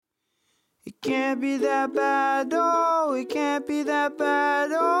It can't be that bad, oh, it can't be that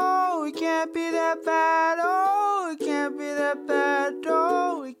bad, oh, it can't be that bad, oh, it can't be that bad,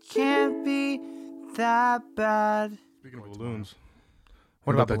 oh, it can't be that bad. Speaking of balloons,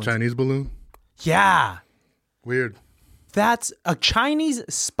 What about that balloons? Chinese balloon? Yeah, Weird. that's a Chinese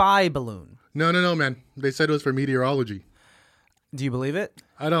spy balloon. No, man. They said it was for meteorology. Do you believe it?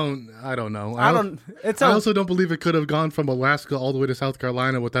 I don't know. It's I also don't believe it could have gone from Alaska all the way to South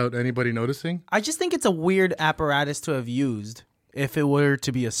Carolina without anybody noticing. I just think it's a weird apparatus to have used if it were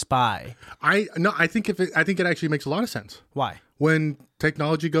to be a spy. I think it actually makes a lot of sense. Why? When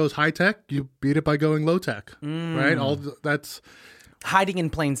technology goes high tech, you beat it by going low tech, right? That's Hiding in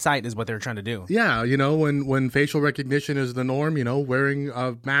plain sight is what they're trying to do. yeah. When facial recognition is the norm, wearing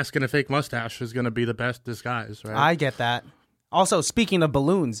a mask and a fake mustache is going to be the best disguise, right? I get that. Also, speaking of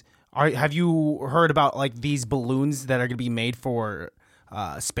balloons, have you heard about like these balloons that are going to be made for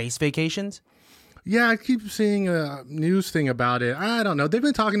space vacations? Yeah, I keep seeing a news thing about it. I don't know. They've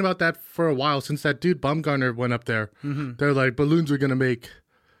been talking about that for a while since that dude Bumgarner went up there. Mm-hmm. They're like, balloons are going to make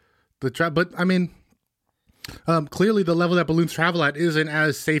the trip. But, I mean, clearly the level that balloons travel at isn't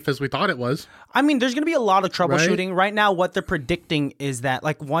as safe as we thought it was. I mean, there's going to be a lot of troubleshooting. Right now, what they're predicting is that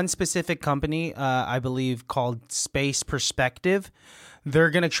like one specific company, I believe called Space Perspective,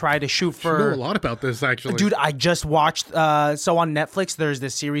 they're going to try to shoot for... I know a lot about this, actually. Dude, I just watched... so on Netflix, there's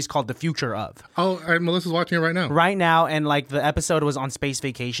this series called The Future Of. Oh, and Melissa's watching it right now. Right now, and like the episode was on space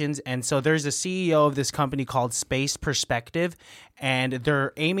vacations. And so there's a CEO of this company called Space Perspective, and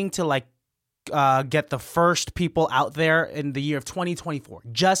they're aiming to like get the first people out there in the year of 2024,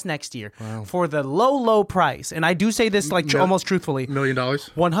 just next year, for the low price. And I do say this like almost truthfully. $1 million?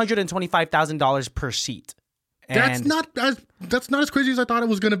 $125,000 per seat. That's not as crazy as I thought it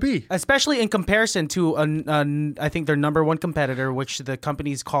was going to be. Especially in comparison to, I think their number one competitor, which the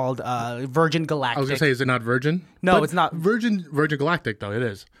company's called Virgin Galactic. I was going to say, is it not Virgin? No, it's not. Virgin Galactic, though, it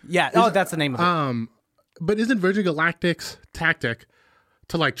is. Yeah, that's the name of it. But isn't Virgin Galactic's tactic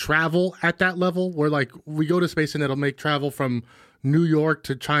to like travel at that level where like we go to space and it'll make travel from New York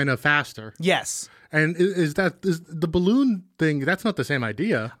to China faster? Yes. And is the balloon thing, that's not the same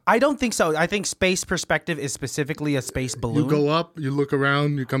idea. I don't think so. I think Space Perspective is specifically a space balloon. You go up, you look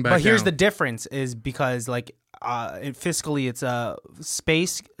around, you come back But here's down. the difference is because like fiscally it's a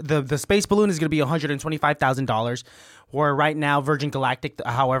space, the space balloon is going to be $125,000, where right now Virgin Galactic,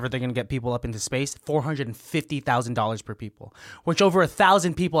 however they're going to get people up into space, $450,000 per people, which over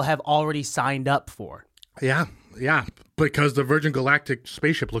 1,000 people have already signed up for. Yeah, because the Virgin Galactic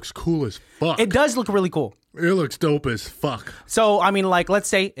spaceship looks cool as fuck. It does look really cool. It looks dope as fuck. So, I mean, like, let's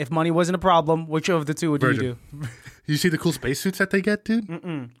say if money wasn't a problem, which of the two would you do? You see the cool spacesuits that they get, dude?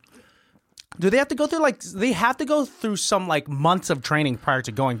 Do they have to go through some like months of training prior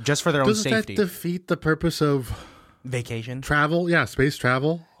to going just for their own safety? Doesn't that defeat the purpose of vacation? Travel? Yeah, space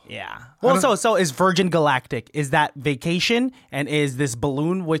travel. Yeah. Well, so is Virgin Galactic, is that vacation, and is this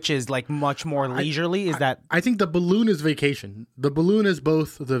balloon, which is like much more leisurely, I think the balloon is vacation. The balloon is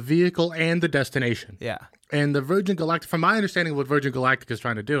both the vehicle and the destination. Yeah. And the Virgin Galactic, from my understanding of what Virgin Galactic is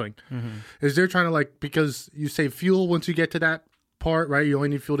trying to doing, is they're trying to like, because you save fuel once you get to that part, right? You only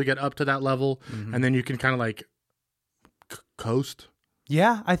need fuel to get up to that level, and then you can kind of like coast.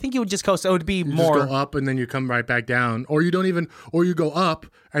 Yeah, I think you would just coast. It would be you more just go up and then you come right back down, or you don't even, or you go up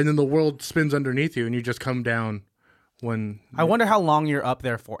and then the world spins underneath you and you just come down. When I wonder how long you're up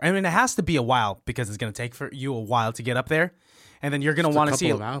there for. I mean, it has to be a while because it's going to take for you a while to get up there, and then you're going to want to see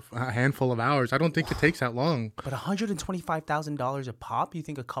a handful of hours. I don't think it takes that long. But $125,000 a pop? You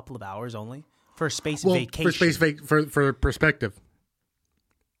think a couple of hours only for a space vacation? For perspective.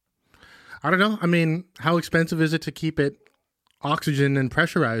 I don't know. I mean, how expensive is it to keep it oxygen and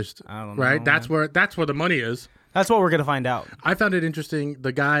pressurized? I don't know. Right? That's where the money is. That's what we're going to find out. I found it interesting.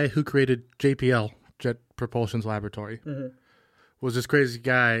 The guy who created JPL, Jet Propulsion's Laboratory, was this crazy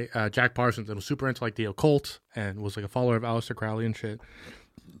guy, Jack Parsons, that was super into like the occult and was like a follower of Aleister Crowley and shit.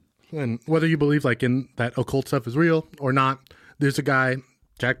 And whether you believe like in that occult stuff is real or not, there's a guy,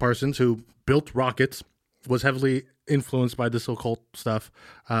 Jack Parsons, who built rockets, was heavily influenced by this occult stuff.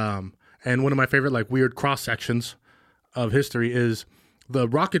 And one of my favorite like weird cross sections of history is the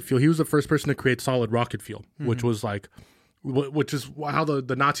rocket fuel. He was the first person to create solid rocket fuel, which was like, which is how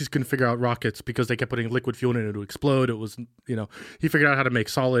the Nazis couldn't figure out rockets because they kept putting liquid fuel in it to explode. It was, he figured out how to make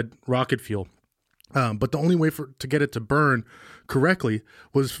solid rocket fuel. But the only way to get it to burn correctly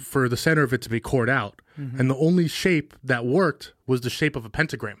was for the center of it to be cored out. And the only shape that worked was the shape of a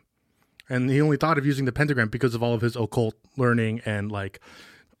pentagram. And he only thought of using the pentagram because of all of his occult learning and like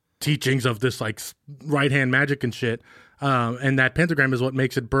teachings of this like right hand magic and shit. And that pentagram is what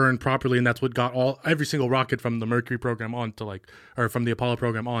makes it burn properly, and that's what got every single rocket from the Mercury program on to or from the Apollo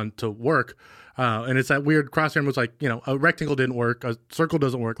program on to work. And it's that weird crosshair was like, a rectangle didn't work, a circle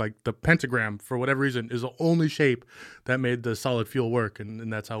doesn't work. Like the pentagram, for whatever reason, is the only shape that made the solid fuel work,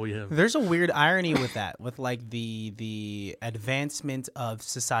 and that's how we have. There's a weird irony with that, with like the advancement of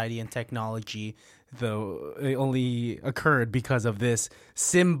society and technology, though it only occurred because of the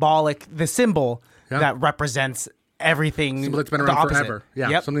symbol that represents everything. Something that's been around opposite. forever. Yeah,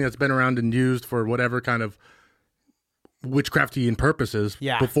 yep. Something that's been around and used for whatever kind of witchcraftian purposes.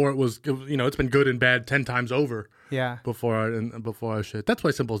 Yeah. Before it's been good and bad 10 times over. Yeah. Before our shit. That's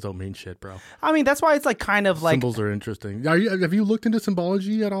why symbols don't mean shit, bro. I mean, that's why it's like kind of like symbols are interesting. Have you looked into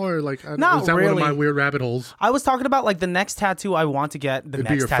symbology at all, or like? Not is that really. one of my weird rabbit holes? I was talking about like the next tattoo I want to get. It'd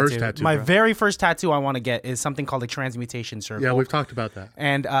be your first tattoo, My bro. very first tattoo I want to get is something called a transmutation circle. Yeah, we've talked about that.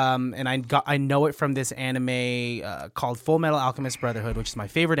 And I know it from this anime called Full Metal Alchemist Brotherhood, which is my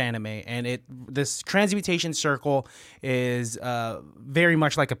favorite anime. And this transmutation circle is very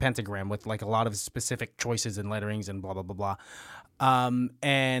much like a pentagram with like a lot of specific choices and letterings and blah blah blah blah.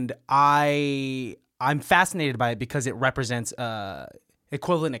 And I'm fascinated by it because it represents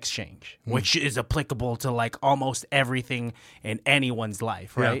equivalent exchange, which is applicable to like almost everything in anyone's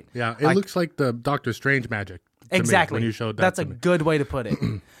life, right? Yeah. It looks like the Doctor Strange magic. Exactly. When you showed that, that's a good way to put it.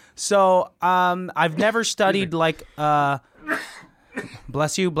 So I've never studied like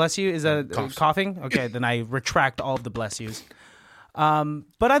bless you is a coughing. Okay, then I retract all of the bless yous.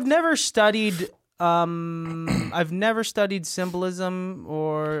 But I've never studied symbolism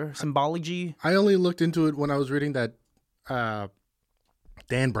or symbology. I only looked into it when I was reading that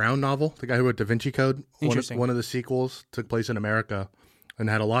Dan Brown novel, the guy who wrote Da Vinci Code. Interesting. One of the sequels took place in America and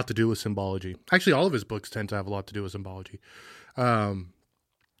had a lot to do with symbology. Actually, all of his books tend to have a lot to do with symbology. And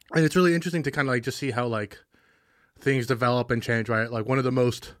it's really interesting to kind of like just see how like things develop and change, right? Like one of the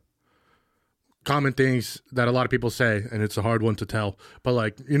most common things that a lot of people say, and it's a hard one to tell, but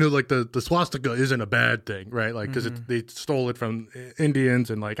like, like the swastika isn't a bad thing, right? Like, because they stole it from Indians,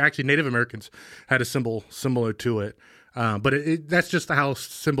 and like actually Native Americans had a symbol similar to it. But that's just how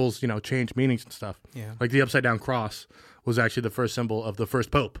symbols, change meanings and stuff. Yeah. Like the upside down cross was actually the first symbol of the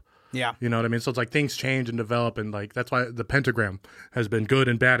first pope. Yeah. You know what I mean? So it's like things change and develop, and like that's why the pentagram has been good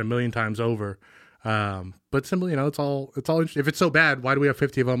and bad a million times over. But simply, it's all if it's so bad, why do we have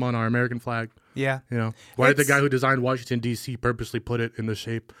 50 of them on our American flag? Yeah. Why did the guy who designed Washington D.C. purposely put it in the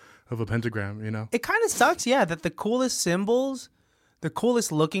shape of a pentagram? It kind of sucks, that the coolest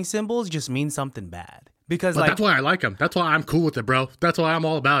looking symbols just mean something bad. Because but that's why I like them. That's why I'm cool with it, bro. That's why I'm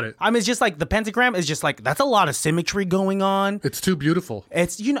all about it. I mean, it's just like the pentagram is just like, that's a lot of symmetry going on. It's too beautiful.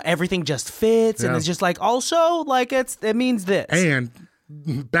 It's, everything just fits. And it's just like, also, like, it means this. And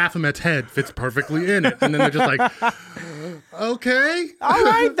Baphomet's head fits perfectly in it. And then they're just like, okay. All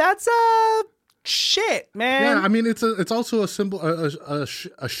right, that's shit, man. Yeah, I mean, it's also a symbol, a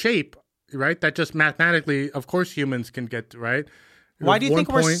shape, right? That just mathematically, of course, humans can get, right? Why do you think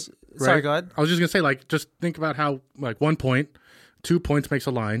we're... Right? Sorry, go ahead. I was just going to say, like, just think about how, like, 1 point, 2 points makes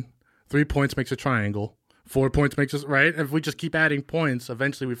a line, 3 points makes a triangle, 4 points makes us, right? If we just keep adding points,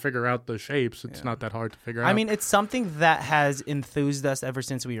 eventually we figure out the shapes. It's not that hard to figure out. I mean, it's something that has enthused us ever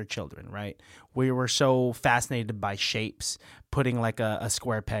since we were children, right? We were so fascinated by shapes, putting like a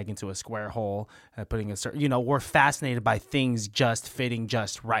square peg into a square hole, putting we're fascinated by things just fitting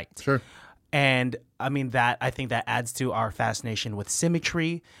just right. Sure. And I mean I think that adds to our fascination with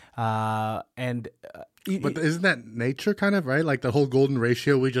symmetry. But isn't that nature kind of, right? Like the whole golden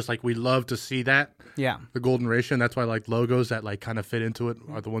ratio, we love to see that. Yeah. The golden ratio, and that's why like logos that like kind of fit into it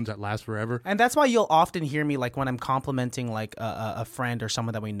are the ones that last forever. And that's why you'll often hear me like when I'm complimenting like a friend or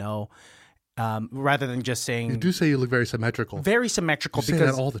someone that we know, rather than just saying... You do say you look very symmetrical. Very symmetrical. You say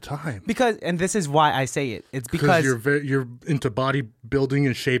that all the time. And this is why I say it. It's because... you're into bodybuilding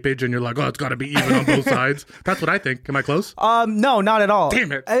and shapeage, and you're like, oh, it's got to be even on both sides. That's what I think. Am I close? No, not at all.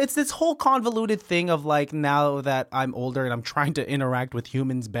 Damn it. It's this whole convoluted thing of like, now that I'm older and I'm trying to interact with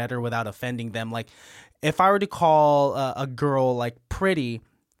humans better without offending them. Like, if I were to call a girl like pretty...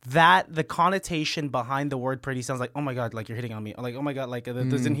 that the connotation behind the word pretty sounds like, oh my God, like you're hitting on me. Like, oh my God, like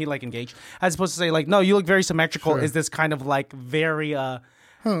doesn't he like engage? As opposed to say like, no, you look very symmetrical. Sure. Is this kind of like very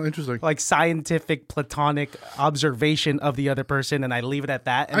interesting, like scientific platonic observation of the other person, and I leave it at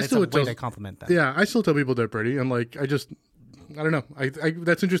that, and it's a way to compliment them. Yeah, I still tell people they're pretty, and like I don't know. I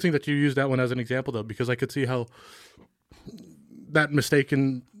that's interesting that you use that one as an example though, because I could see how that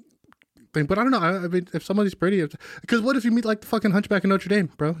mistaken thing. But I don't know. I mean, if somebody's pretty, because what if you meet like the fucking Hunchback of Notre Dame,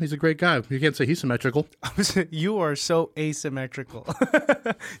 bro? He's a great guy. You can't say he's symmetrical. You are so asymmetrical.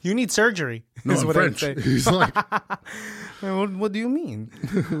 You need surgery. No, is I'm what French. I'd say. He's like, what do you mean?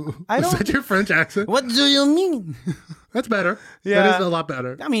 is that your French accent? What do you mean? That's better. Yeah. That is a lot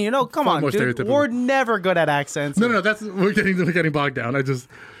better. I mean, come Far on, more dude. stereotypical. We're never good at accents. No, that's we're getting bogged down. I just,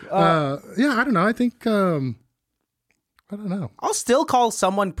 I don't know. I think, I don't know. I'll still call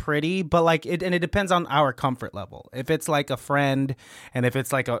someone pretty, but like it depends on our comfort level. If it's like a friend, and if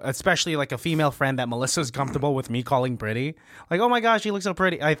it's like especially like a female friend that Melissa's comfortable with me calling pretty, like, oh my gosh, you look so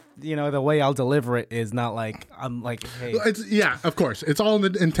pretty. The way I'll deliver it is not like I'm like, hey, Yeah, of course. It's all in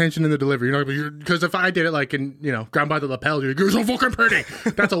the intention in the delivery. Because if I did it like in, grab by the lapel, you're so fucking pretty.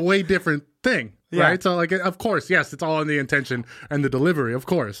 That's a way different thing. Yeah. Right? So like, of course, yes, it's all in the intention and the delivery. Of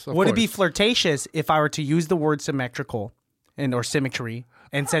course. Would it be flirtatious if I were to use the word symmetrical or symmetry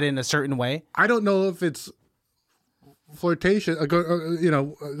and said it in a certain way? I don't know if it's flirtation. I've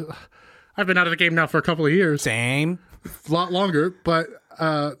been out of the game now for a couple of years. Same. A lot longer, but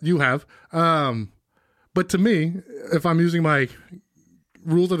you have. But to me, if I'm using my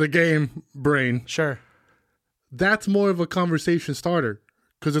rules of the game brain, Sure. that's more of a conversation starter.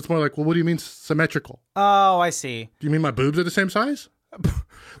 Because it's more like, well, what do you mean symmetrical? Oh, I see. Do you mean my boobs are the same size?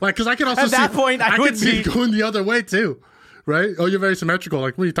 Like, because I can also At that point, I would see be it going the other way too, right? Oh, you're very symmetrical.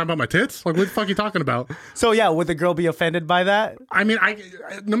 Like, what are you talking about? My tits? Like, what the fuck are you talking about? So yeah, would the girl be offended by that? I mean,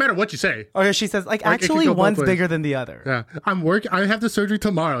 no matter what you say. Or she says, like Like, it could actually go both one's ways. bigger than the other. Yeah, I have the surgery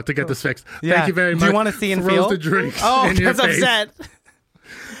tomorrow to get this fixed. Yeah. Thank you very much. Do you want to see and Throws feel? the drinks Oh, in your that's face. upset.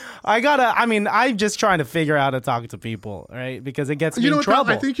 I'm just trying to figure out how to talk to people, right? Because it gets me in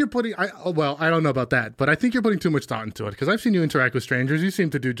trouble. I think you're putting. I don't know about that, but I think you're putting too much thought into it. Because I've seen you interact with strangers. You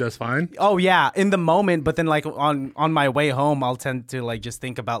seem to do just fine. Oh yeah, in the moment, but then like on my way home, I'll tend to like just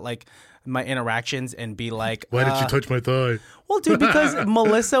think about like my interactions and be like, Why did you touch my thigh? well, dude, because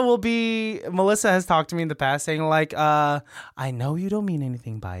Melissa has talked to me in the past saying like, I know you don't mean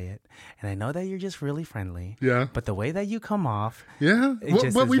anything by it, and I know that you're just really friendly. Yeah. But the way that you come off, Yeah.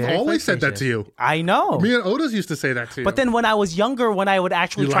 But we've always said that to you. I know. Me and Otis used to say that to you. But then when I was younger, when I would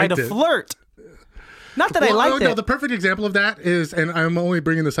actually You try to liked it. flirt, not that I liked No, it. the perfect example of that is, and I'm only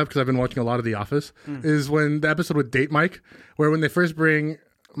bringing this up because I've been watching a lot of The Office, is when the episode with Date Mike, where when they first bring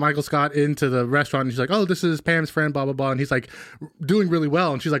Michael Scott into the restaurant and she's like, oh, this is Pam's friend, blah, blah, blah. And he's like doing really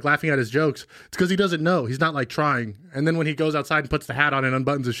well. And she's like laughing at his jokes. It's because he doesn't know. He's not like trying. And then when he goes outside and puts the hat on and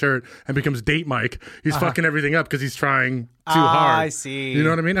unbuttons his shirt and becomes Date Mike, he's fucking everything up because he's trying too hard. I see. You know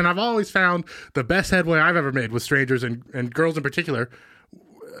what I mean? And I've always found the best headway I've ever made with strangers and girls in particular,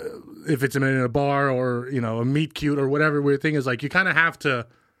 if it's in a bar or, a meet cute or whatever weird thing, is like you kind of have to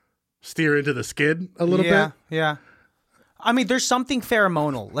steer into the skid a little bit. Yeah. I mean, there's something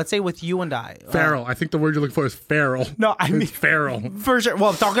pheromonal. Let's say with you and I. Feral. I think the word you're looking for is feral. No, I mean It's feral. for sure.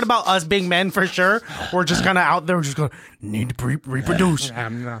 Well, talking about us being men for sure. We're just kind of out there, just going need to reproduce.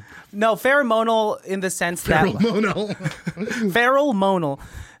 No, pheromonal in the sense Feral that mono. pheromonal.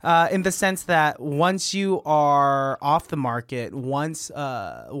 In the sense that once you are off the market, once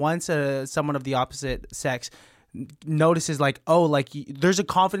someone of the opposite sex notices like, oh, like there's a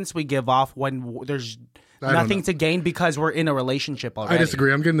confidence we give off when there's nothing to gain because we're in a relationship already. I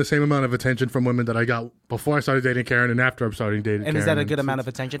disagree. I'm getting the same amount of attention from women that I got before I started dating Karen and after I'm starting dating Karen. And is that a good amount of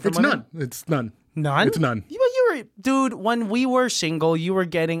attention from It's women? none. It's none. None? It's none. Dude, when we were single, you were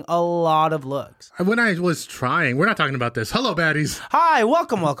getting a lot of looks. When I was trying, we're not talking about this. Hello, baddies. Hi,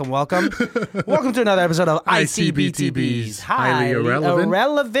 welcome. Welcome to another episode of ICBTB's Highly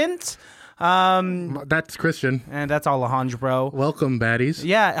Irrelevant. That's Christian. And that's Alejandro. Welcome, baddies.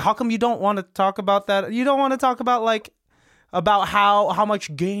 Yeah, how come you don't want to talk about that? You don't want to talk about about how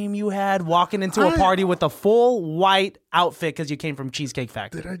much game you had walking into a party with a full white outfit because you came from Cheesecake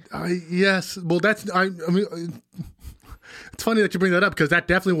Factory. Yes. Well, I mean, it's funny that you bring that up because that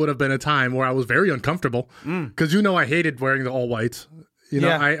definitely would have been a time where I was very uncomfortable because I hated wearing the all whites.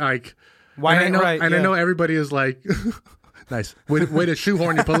 Why ain't right? I know everybody is like. Nice. Way to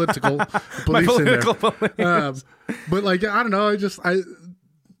shoehorn your political beliefs in there. But I don't know.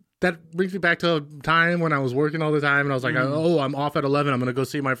 That brings me back to a time when I was working all the time and I was like, oh, I'm off at 11. I'm going to go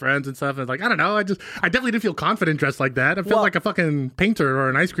see my friends and stuff. And it's like, I don't know. I definitely didn't feel confident dressed like that. I felt like a fucking painter or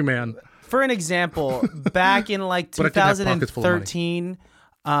an ice cream man. For an example, back in 2013,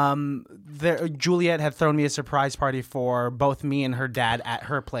 Juliet had thrown me a surprise party for both me and her dad at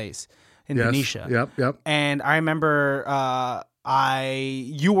her place. In Benicia. Yep. And I remember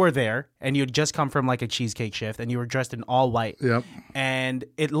you were there and you had just come from like a cheesecake shift and you were dressed in all white. Yep. And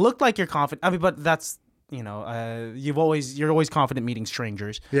it looked like you're confident. I mean, but that's you're always confident meeting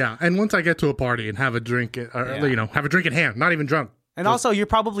strangers. Yeah, and once I get to a party and have a drink, have a drink in hand, not even drunk. And also, you're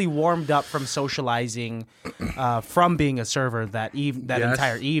probably warmed up from socializing, from being a server that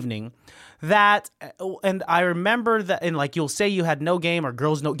entire evening. And I remember that, and like you'll say you had no game or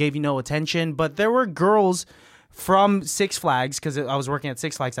girls gave you no attention, but there were girls from Six Flags, because I was working at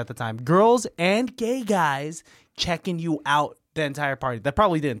Six Flags at the time, girls and gay guys checking you out the entire party. That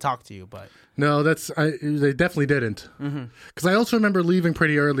probably didn't talk to you, but no, they definitely didn't. Because I also remember leaving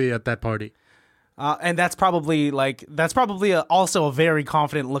pretty early at that party. And that's probably also a very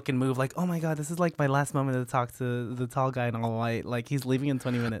confident looking move. Like, oh my God, this is like my last moment to talk to the tall guy in all white. Like, he's leaving in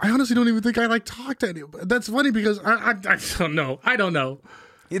 20 minutes. I honestly don't even think I like talked to anyone. That's funny because I don't know. I don't know.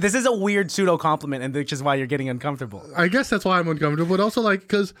 This is a weird pseudo compliment, and which is why you're getting uncomfortable. I guess that's why I'm uncomfortable, but also like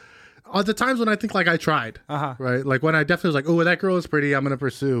because at the times when I think like I tried, right? Like when I definitely was like, oh, that girl is pretty. I'm gonna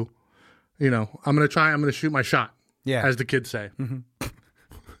pursue. I'm gonna try. I'm gonna shoot my shot. Yeah, as the kids say.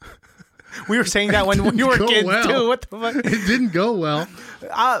 We were saying that when we were kids too. What the fuck? It didn't go well.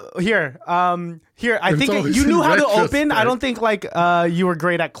 Here. I think you knew how to open. I don't think like you were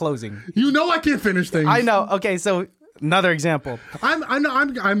great at closing. I can't finish things. I know. Okay, so another example.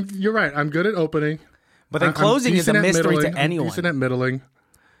 I'm. You're right. I'm good at opening, but then closing is a mystery to anyone. I'm decent at middling.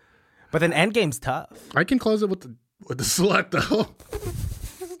 But then endgame's tough. I can close it with the slut though.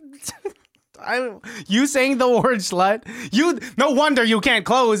 You saying the word slut, no wonder you can't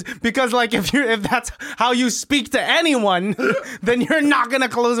close, because like if that's how you speak to anyone, then you're not gonna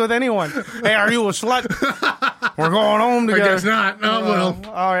close with anyone. Hey, are you a slut? We're going home together. I guess not. Oh well.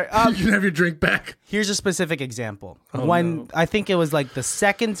 All right. You can have your drink back. Here's a specific example. I think it was like the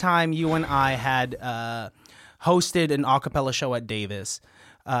second time you and I had hosted an a cappella show at Davis,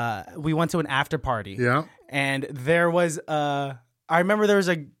 we went to an after party. Yeah. And there was I remember there was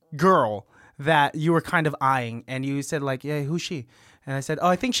a girl that you were kind of eyeing, and you said like, yeah, who's she? And I said, oh,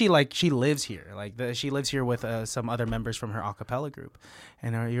 I think she lives here. Like she lives here with some other members from her a cappella group.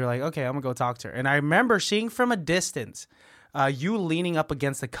 And you're like, okay, I'm gonna go talk to her. And I remember seeing from a distance, you leaning up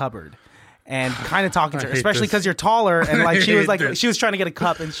against the cupboard and kind of talking to her, especially because you're taller, and like she was trying to get a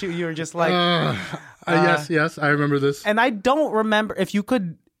cup, and you were just like, yes, I remember this. And I don't remember, if you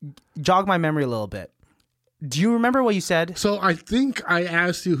could jog my memory a little bit. Do you remember what you said? So I think I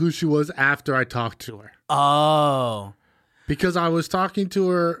asked you who she was after I talked to her. Oh. Because I was talking to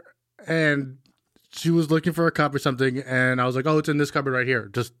her and she was looking for a cup or something, and I was like, oh, it's in this cupboard right here.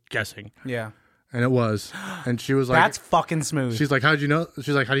 Just guessing. Yeah. And it was. And she was like... That's fucking smooth. She's like, how'd you know?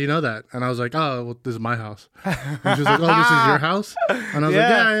 She's like, how do you know that? And I was like, oh, well, this is my house. And she was like, oh, this is your house? And I was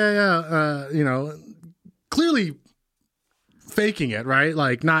like, yeah. Clearly faking it, right?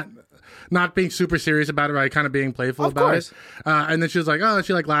 Like, not being super serious about it, right? Kind of being playful about it. And then she was like, oh,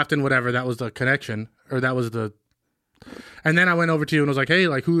 she like laughed and whatever. That was the connection, or that was the... And then I went over to you and was like, hey,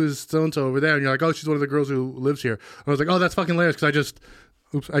 like, who is so-and-so over there? And you're like, oh, she's one of the girls who lives here. And I was like, oh, that's fucking hilarious, because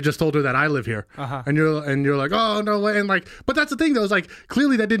I just told her that I live here. And you're like, oh, no way. And like, but that's the thing though, is like,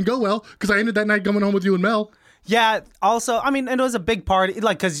 clearly that didn't go well, because I ended that night coming home with you and Mel. Yeah. Also, I mean, it was a big party,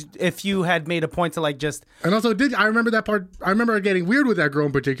 like, because if you had made a point to like just... And also, I remember that part. I remember getting weird with that girl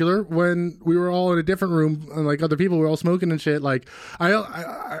in particular when we were all in a different room, and like other people were all smoking and shit. Like,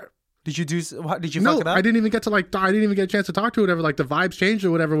 did you fuck it up? I didn't even get to I didn't even get a chance to talk to her, whatever. Like the vibes changed or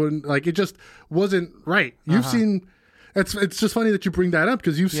whatever. When like it just wasn't right. You've seen. It's just funny that you bring that up,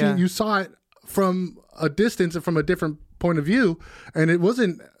 because you saw it from a distance and from a different point of view, and it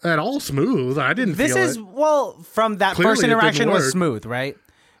wasn't at all smooth. I didn't feel it. From that clearly first interaction was smooth, right?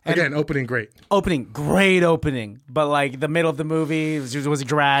 And again, opening, great opening, but like the middle of the movie was a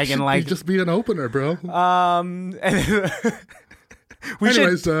drag, and like just be an opener, bro.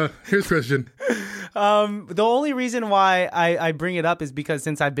 Here's Christian. The only reason why I bring it up is because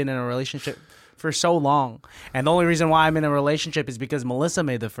since I've been in a relationship for so long, and the only reason why I'm in a relationship is because Melissa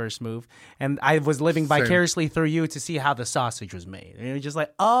made the first move, and I was living vicariously through you to see how the sausage was made. And you're just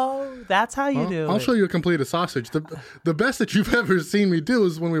like, oh, that's how you do it. I'll show you a complete sausage. The best that you've ever seen me do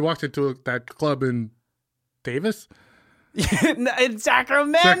is when we walked into that club in Davis. In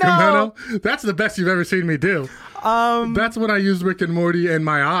Sacramento. That's the best you've ever seen me do. That's when I used Rick and Morty and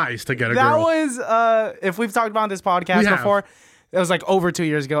my eyes to get a girl. That was if we've talked about this podcast before. It was like over 2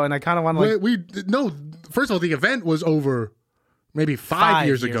 years ago, and I kind of want to no. First of all, the event was over maybe 5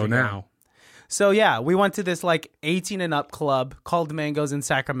 years ago now. So yeah, we went to this like 18 and up club called Mangoes in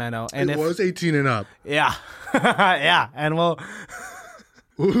Sacramento, and it was 18 and up. Yeah, yeah, and when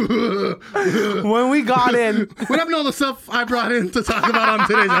we got in, what happened to all the stuff I brought in to talk about on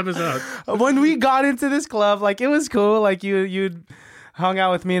today's episode? When we got into this club, like it was cool. Like you'd hung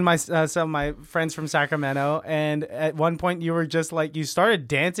out with me and my some of my friends from Sacramento, and at one point you were just like, you started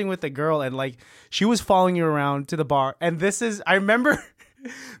dancing with the girl, and like she was following you around to the bar. And I remember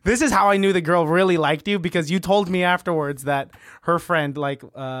this is how I knew the girl really liked you, because you told me afterwards that her friend, like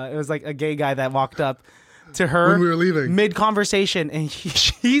it was like a gay guy that walked up to her when we were leaving mid conversation, and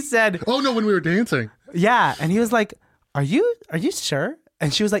she said, "Oh no," when we were dancing. Yeah, and he was like, Are you sure?"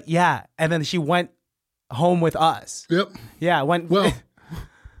 And she was like, "Yeah." And then she went home with us. Yep. Yeah, Well,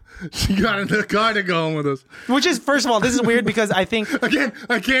 she got in the car to go home with us. Which is, first of all, this is weird because I think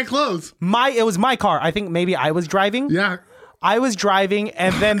I can't close. It was my car. I think maybe I was driving. Yeah. I was driving,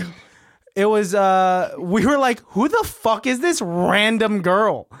 and then it was we were like, who the fuck is this random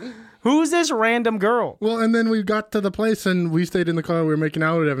girl? Who's this random girl? Well, and then we got to the place and we stayed in the car. We were making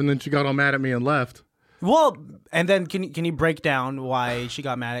out with her, and then she got all mad at me and left. Well, and then can you break down why she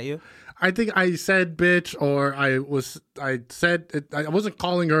got mad at you? I think I said bitch, or I wasn't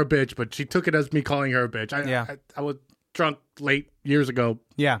calling her a bitch, but she took it as me calling her a bitch. I was drunk late years ago.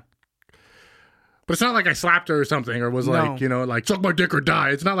 Yeah. But it's not like I slapped her or something, or was like, like, suck my dick or die.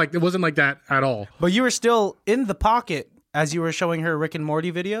 It's not like, it wasn't like that at all. But you were still in the pocket as you were showing her Rick and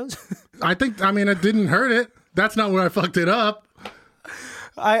Morty videos? It didn't hurt it. That's not where I fucked it up.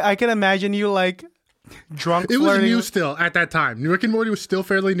 I can imagine you like drunk It was flirting. new still at that time. Rick and Morty was still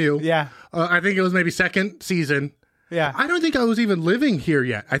fairly new. Yeah. I think it was maybe second season. Yeah. I don't think I was even living here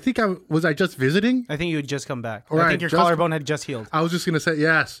yet. I think I just visiting? I think you had just come back. Or I think your collarbone had just healed. I was just going to say,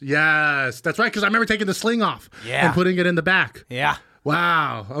 yes. That's right, because I remember taking the sling off and putting it in the back. Yeah.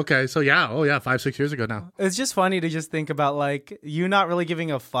 Wow. Okay. So, yeah. Oh, yeah. 5-6 years ago now. It's just funny to just think about, like, you not really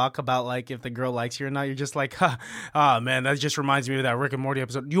giving a fuck about, like, if the girl likes you or not. You're just like, man, that just reminds me of that Rick and Morty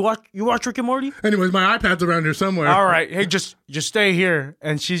episode. You watch Rick and Morty? Anyways, my iPad's around here somewhere. All right. Hey, just stay here.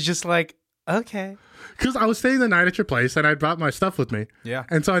 And she's just like, okay. Because I was staying the night at your place, and I brought my stuff with me. Yeah.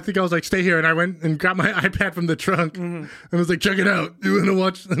 And so I think I was like, stay here. And I went and got my iPad from the trunk and was like, check it out. You want to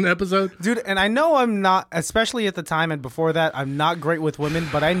watch an episode? Dude, and I know I'm not, especially at the time and before that, I'm not great with women,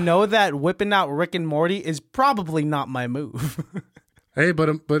 but I know that whipping out Rick and Morty is probably not my move. Hey, but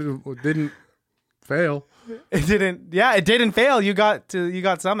it didn't fail. It didn't fail. You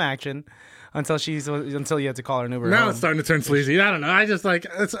got some action. Until you had to call her an Uber. Now home. it's starting to turn sleazy. I don't know. I just like,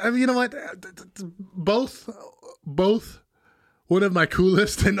 you know what? Both one of my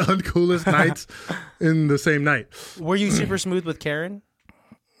coolest and uncoolest nights in the same night. Were you super smooth with Karen?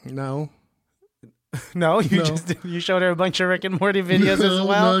 No. No, you showed her a bunch of Rick and Morty videos as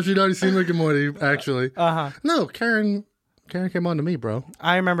well. No, she'd already seen Rick and Morty actually. No, Karen came on to me, bro.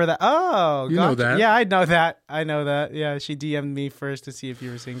 I remember that. Oh, you know that? Yeah, I know that. Yeah, she DM'd me first to see if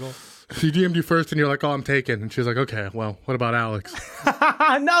you were single. She DM'd you first, and you're like, "Oh, I'm taken." And she was like, "Okay, well, what about Alex?"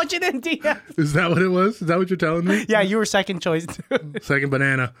 No, she didn't DM. Is that what it was? Is that what you're telling me? Yeah, you were second choice too. Second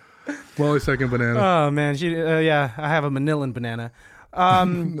banana. Molly's second banana. Oh man, I have a Manilan banana. I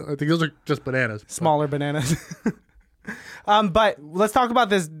think those are just bananas. Smaller bananas. But let's talk about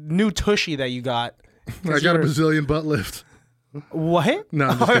this new tushy that you got. I got a Brazilian butt lift. What? No,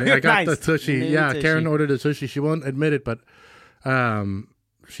 I'm just kidding. I got the Nice. tushy. New Yeah, tushy. Karen ordered a tushy. She won't admit it, but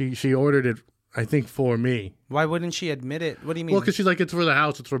she ordered it, I think, for me. Why wouldn't she admit it? What do you mean? Well, because she's like, it's for the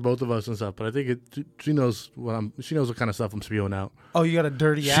house, it's for both of us and stuff. But I think she knows she knows what kind of stuff I'm spewing out. Oh, you got a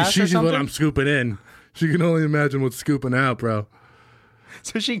dirty ass or She's something? what I'm scooping in. She can only imagine what's scooping out, bro.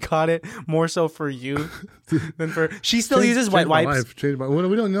 So she got it more so for you than for. She still uses wet wipes. We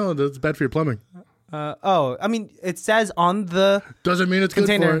don't know. That's bad for your plumbing. I mean, it says on the Doesn't mean it's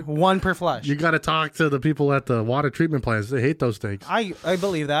container good for it. 1 per flush. You got to talk to the people at the water treatment plants. They hate those things. I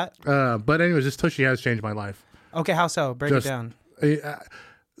believe that. But anyways, this tushy has changed my life. Okay, how so? Break it down.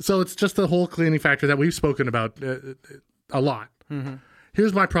 So it's just the whole cleaning factor that we've spoken about a lot. Mm-hmm.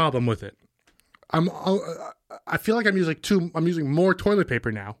 Here's my problem with it. I feel like I'm using more toilet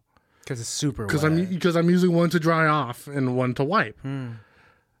paper now Because it's super because wet. I'm using one to dry off and one to wipe. And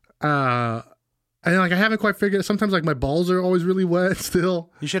like I haven't quite figured. Sometimes like my balls are always really wet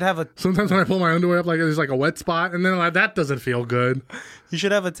still. You should have Sometimes when I pull my underwear up, like there's like a wet spot, and then like that doesn't feel good. You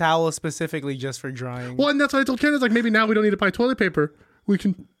should have a towel specifically just for drying. Well, and that's what I told Ken. It's like maybe now we don't need to buy toilet paper. We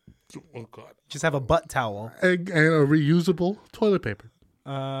can. Oh God. Just have a butt towel. And a reusable toilet paper.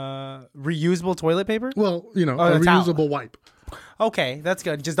 Reusable toilet paper? Well, a a towel. reusable wipe. Okay, that's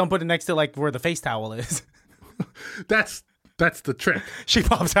good. Just don't put it next to like where the face towel is. That's the trick. She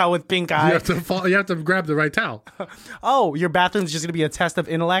pops out with pink eye. You have to grab the right towel. Oh, your bathroom's just gonna be a test of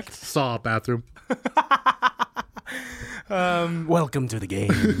intellect. Saw bathroom. Welcome to the game.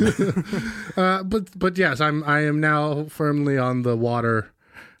 But yes, I am now firmly on the water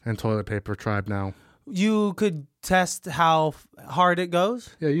and toilet paper tribe now. You could test how hard it goes.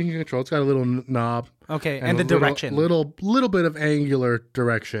 Yeah, you can control. It's got a little knob. Okay, and the a little- direction. Little bit of angular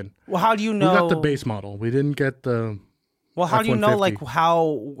direction. Well, how do you know? We got the base model. We didn't get the. Well, how do you know, F-150. like,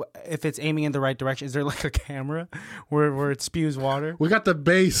 how, if it's aiming in the right direction? Is there, like, a camera where it spews water? We got the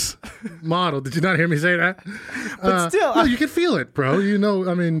base model. Did you not hear me say that? But still. No, you can feel it, bro. You know,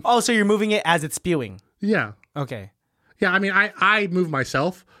 I mean. Oh, so you're moving it as it's spewing. Yeah. Okay. Yeah, I mean, I move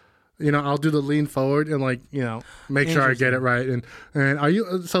myself. You know, I'll do the lean forward and, like, you know, make sure I get it right. And are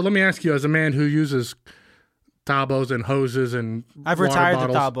you? So let me ask you, as a man who uses tabos and hoses and I've water retired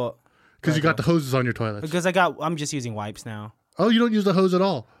bottles, the tabo. because you got the hoses on your toilets. Because I'm just using wipes now. Oh, you don't use the hose at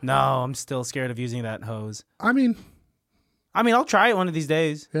all? No, I'm still scared of using that hose. I mean, I'll try it one of these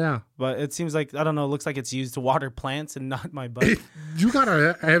days. yeah. But it seems like, I don't know, it looks like it's used to water plants and not my butt. You got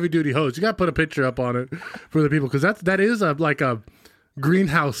a heavy duty hose. You got to put a picture up on it for the people, because that is like a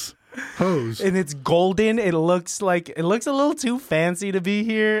greenhouse hose. And it's golden. It looks a little too fancy to be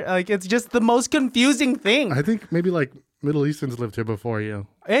here. Like, it's just the most confusing thing. I think maybe like Middle Easterns lived here before you,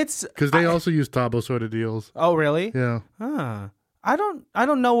 It's because they also use tabo sort of deals. Oh, really? Yeah. Huh. I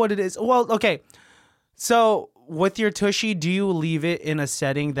don't know what it is. Well, okay. So with your tushy, do you leave it in a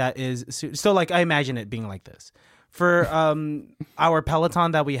setting that is so, like, I imagine it being like this. For our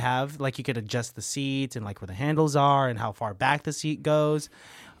Peloton that we have, like, you could adjust the seat and, like, where the handles are and how far back the seat goes.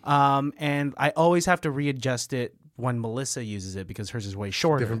 And I always have to readjust it when Melissa uses it because hers is way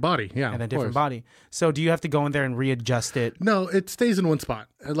shorter. Different body, yeah. And a of different course. body. So do you have to go in there and readjust it? No, it stays in one spot.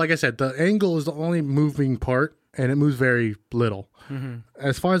 Like I said, the angle is the only moving part, and it moves very little. Mm-hmm.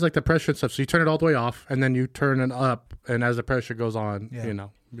 As far as like the pressure and stuff, so you turn it all the way off, and then you turn it up, and as the pressure goes on, you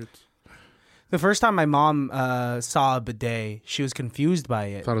know. The first time my mom saw a bidet, she was confused by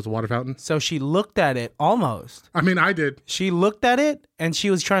it. Thought it was a water fountain. So she looked at it almost. I mean, I did. She looked at it and she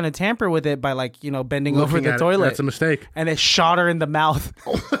was trying to tamper with it by, like, you know, bending over Looking the at it, toilet. that's a mistake. And it shot her in the mouth.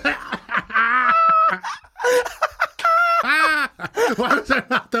 Why was that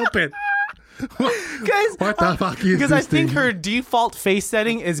not open? Guys, What the fuck is because this I think thing? her default face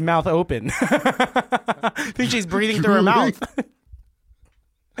setting is mouth open. I think she's breathing through her Truly? mouth.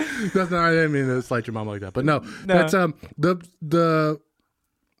 That's not. I didn't mean to slight your mom like that, but no. That's the.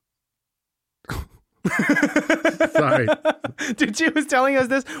 Sorry, Dude, she was telling us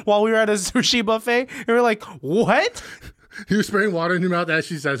this while we were at a sushi buffet, and we were like, "What? you were spraying water in your mouth as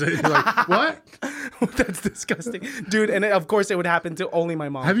she says it. You're like, what? That's disgusting, dude." And of course, it would happen to only my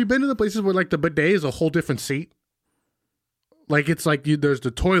mom. Have you been to the places where like the bidet is a whole different seat? Like it's like there's the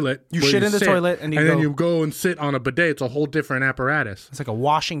toilet. You where shit in the sit, toilet and then go- you go and sit on a bidet. It's a whole different apparatus. It's like a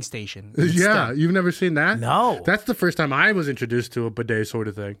washing station. Yeah, instead. you've never seen that? No. That's the first time I was introduced to a bidet sort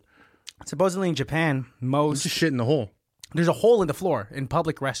of thing. Supposedly in Japan, Just shit in the hole. there's a hole in the floor in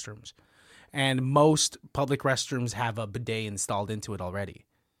public restrooms, and most public restrooms have a bidet installed into it already.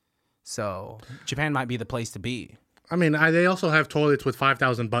 So Japan might be the place to be. I mean, they also have toilets with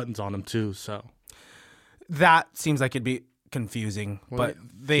 5,000 buttons on them too. So That seems like it'd be confusing, but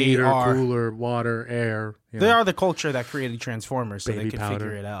they heater, are cooler, water, air. they are the culture that created Transformers, so baby they can powder,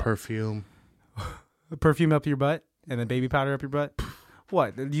 figure it out. perfume. Perfume up your butt and then baby powder up your butt.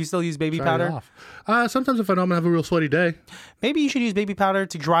 What? Do you still use baby Dry it powder? off. Sometimes if I know I'm gonna have a real sweaty day, Maybe you should use baby powder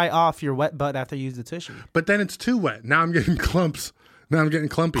to dry off your wet butt after you use the tissue. but then it's too wet. Now I'm getting clumps. Now I'm getting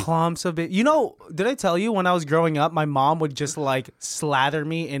clumpy. Clumps of it. You know, did I tell you when I was growing up, my mom would just like slather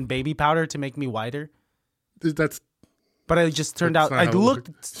me in baby powder to make me whiter? That's But it just turned That's out not I how it looked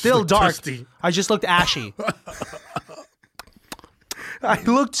works. still It's dark. dusty. I just looked ashy. I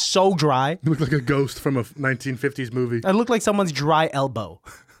looked so dry. you look like a ghost from a 1950s movie. I looked like someone's dry elbow,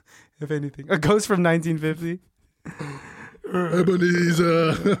 if anything. A ghost from 1950.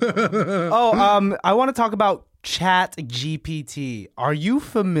 Ebenezer. I want to talk about ChatGPT. Are you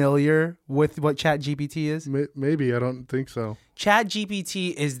familiar with what ChatGPT is? Maybe I don't think so.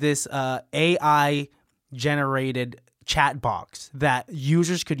 ChatGPT is this AI generated chat box that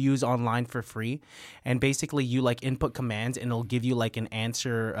users could use online for free, and basically you like input commands and it'll give you like an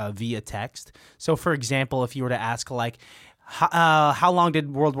answer via text. So for example, if you were to ask like how long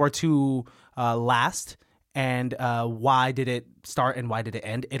did World War II last, and why did it start and why did it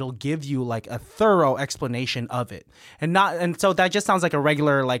end, it'll give you like a thorough explanation of it. And so that just sounds like a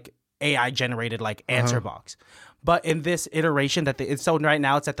regular like AI generated like answer box. But in this iteration so right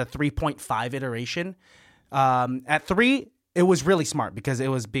now it's at the 3.5 iteration. At 3, it was really smart because it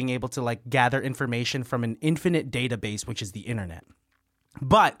was being able to like gather information from an infinite database, which is the internet.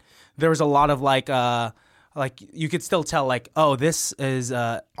 But there was a lot of like you could still tell like, oh, this is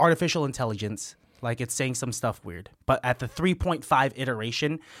artificial intelligence Like it's saying some stuff weird. But at the 3.5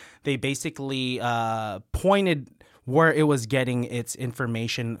 iteration, they basically pointed where it was getting its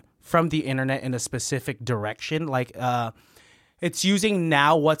information from the internet in a specific direction. Like it's using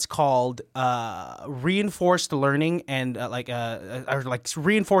now what's called reinforced learning and or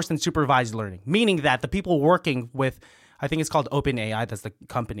reinforced and supervised learning, meaning that the people working with, I think it's called OpenAI, that's the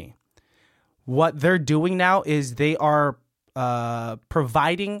company. What they're doing now is they are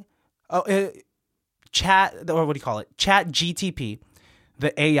providing ChatGPT,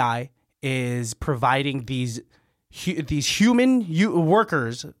 the AI, is providing these human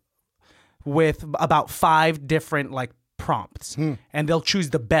workers with about 5 different like prompts, and they'll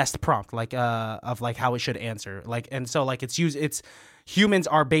choose the best prompt of how it should answer. It's humans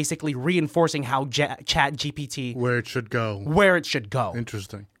are basically reinforcing how ChatGPT where it should go.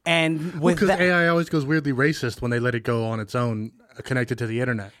 Interesting. And with because AI always goes weirdly racist when they let it go on its own, connected to the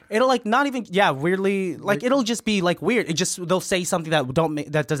internet. It'll weirdly it'll just be like weird. They'll say something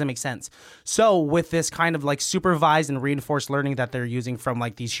that doesn't make sense. So with this kind of like supervised and reinforced learning that they're using from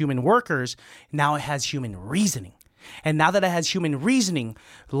like these human workers, now it has human reasoning. And now that it has human reasoning,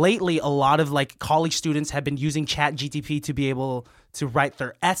 lately a lot of like college students have been using ChatGPT to be able to write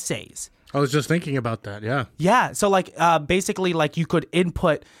their essays. I was just thinking about that. Yeah. Yeah. So like basically like you could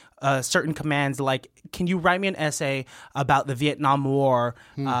input certain commands like, can you write me an essay about the Vietnam War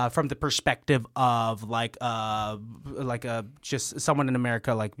from the perspective of just someone in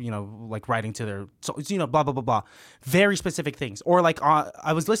America, like, you know, like writing to their, so, you know, blah, blah, blah, blah. Very specific things. Or like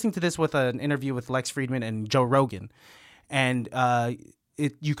I was listening to this with an interview with Lex Friedman and Joe Rogan. And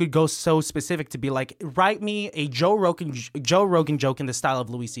you could go so specific to be like, write me a Joe Rogan joke in the style of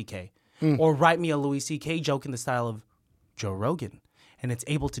Louis C.K. Or write me a Louis C.K. joke in the style of Joe Rogan. And it's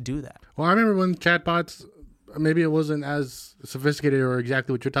able to do that. Well, I remember when chatbots, maybe it wasn't as sophisticated or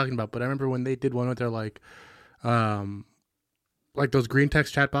exactly what you're talking about, but I remember when they did one with their like those green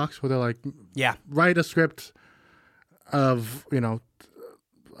text chat box where they're like, write a script of, you know,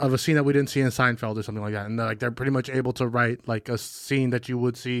 of a scene that we didn't see in Seinfeld or something like that. And they're pretty much able to write like a scene that you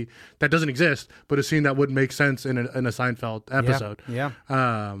would see that doesn't exist, but a scene that would make sense in a Seinfeld episode. Yeah.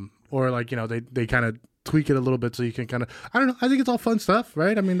 Or like, you know, they kind of tweak it a little bit so you can kind of, I don't know, I think it's all fun stuff,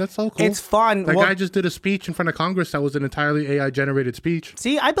 right? I mean, that's all cool. It's fun. That guy just did a speech in front of Congress that was an entirely AI generated speech.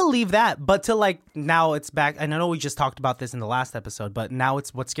 See, I believe that, but to like, now it's back, and I know we just talked about this in the last episode, but now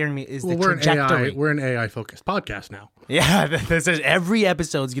it's, what's scaring me is the trajectory. We're an AI focused podcast now. Yeah, this is, every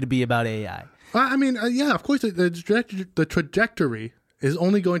episode's going to be about AI. I mean, yeah, of course, the trajectory is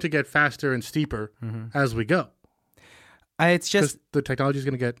only going to get faster and steeper as we go. It's just the technology is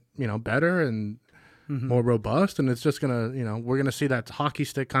going to get, you know, better and more robust, and it's just going to, you know, we're going to see that hockey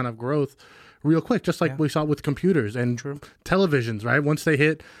stick kind of growth real quick, just like we saw with computers and televisions, right? Once they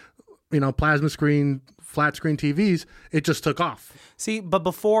hit, you know, plasma screen, flat screen TVs, it just took off. See, but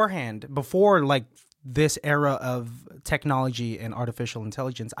before like this era of technology and artificial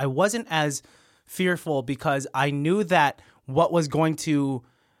intelligence, I wasn't as fearful because I knew that what was going to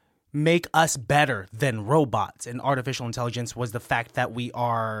make us better than robots and artificial intelligence was the fact that we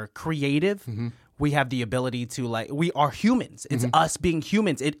are creative. We have the ability to, like, we are humans. It's us being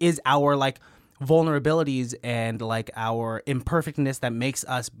humans. It is our like vulnerabilities and like our imperfectness that makes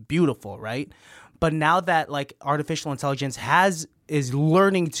us beautiful, right? But now that like artificial intelligence is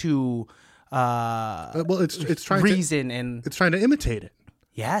learning to it's trying reason and it's trying to imitate it.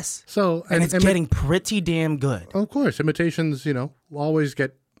 Yes. So and it's getting pretty damn good. Of course, imitations, you know, will always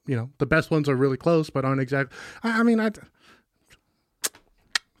get, you know, the best ones are really close, but aren't exact. I mean,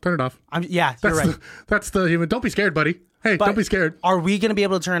 turn it off. You're right. That's the human. Don't be scared, buddy. Hey, don't be scared. Are we going to be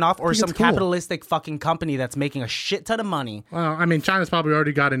able to turn it off, or some capitalistic fucking company that's making a shit ton of money? Well, I mean, China's probably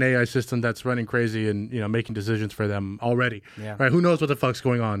already got an AI system that's running crazy and, you know, making decisions for them already. Yeah. Right? Who knows what the fuck's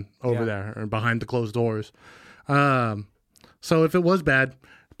going on over there or behind the closed doors? So if it was bad,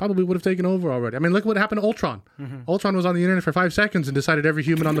 probably would have taken over already. I mean, look what happened to Ultron. Ultron was on the internet for 5 seconds and decided every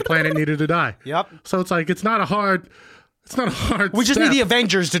human on the planet needed to die. Yep. So it's like, it's not a hard We just need the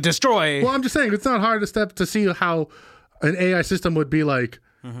Avengers to destroy. Well, I'm just saying, it's not hard to step to see how an AI system would be like,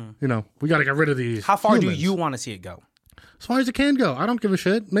 you know, we got to get rid of these. How far do you want to see it go? As far as it can go. I don't give a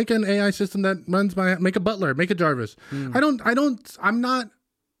shit. Make an AI system that runs make a Butler, make a Jarvis. I'm not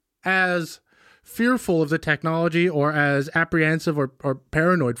as fearful of the technology or as apprehensive or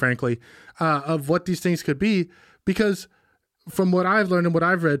paranoid, frankly, of what these things could be, because from what I've learned and what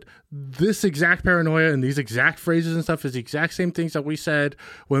I've read, this exact paranoia and these exact phrases and stuff is the exact same things that we said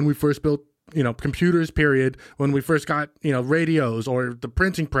when we first built computers, period, when we first got, radios or the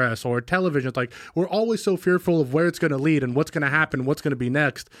printing press or televisions, like we're always so fearful of where it's going to lead and what's going to happen, what's going to be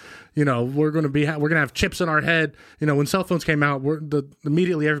next. We're going to have chips in our head. When cell phones came out,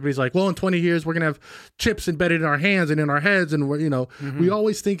 immediately everybody's like, well, in 20 years, we're going to have chips embedded in our hands and in our heads. And we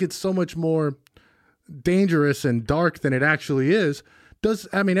always think it's so much more dangerous and dark than it actually is.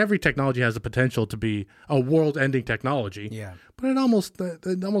 Every technology has the potential to be a world-ending technology. Yeah. But it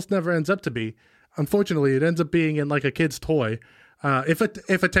almost never ends up to be. Unfortunately, it ends up being in like a kid's toy. If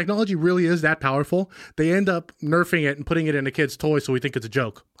a technology really is that powerful, they end up nerfing it and putting it in a kid's toy so we think it's a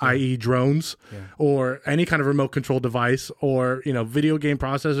joke, i.e. drones or any kind of remote control device or, video game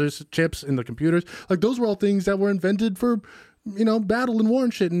processors, chips in the computers. Like those were all things that were invented for, battle and war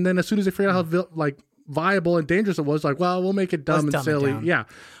and shit. And then as soon as they figured out how viable and dangerous it was, like, well, we'll make it dumb and silly. Yeah.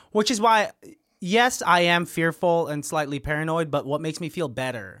 Which is why, yes, I am fearful and slightly paranoid, but what makes me feel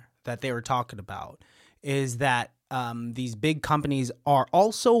better that they were talking about is that these big companies are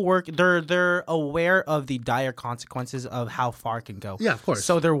also they're aware of the dire consequences of how far it can go. Yeah, of course.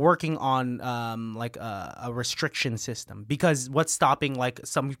 So they're working on a restriction system, because what's stopping like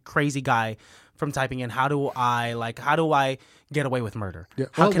some crazy guy from typing in how do I get away with murder? Yeah.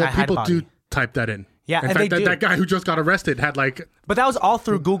 How can I hide a body? People do type that in. Yeah, in fact, that guy who just got arrested had like... But that was all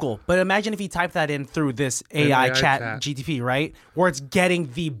through Google. But imagine if he typed that in through this AI ChatGPT, right? Where it's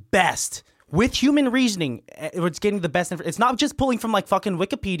getting the best with human reasoning. It's getting the best. It's not just pulling from like fucking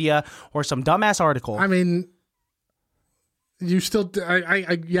Wikipedia or some dumbass article. I mean, you still...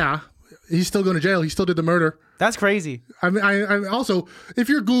 yeah. He's still going to jail. He still did the murder. That's crazy. I mean, I also, if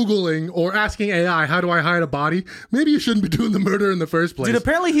you're Googling or asking AI, how do I hide a body? Maybe you shouldn't be doing the murder in the first place. Dude,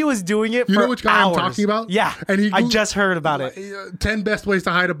 apparently he was doing it for hours. You know which guy I'm talking about? Yeah. And I just heard about it. 10 best ways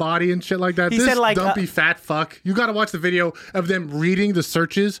to hide a body and shit like that. He said like... dumpy fat fuck. You got to watch the video of them reading the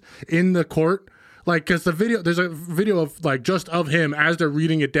searches in the court. Like, because there's a video of like just of him as they're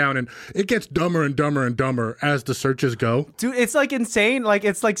reading it down, and it gets dumber and dumber and dumber as the searches go. Dude, it's like insane. Like,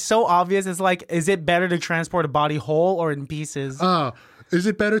 it's like so obvious. It's like, is it better to transport a body whole or in pieces? Is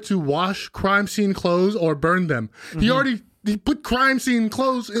it better to wash crime scene clothes or burn them? He put crime scene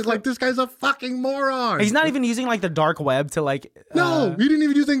clothes. It's like, this guy's a fucking moron. He's not even using like the dark web to like... No, he didn't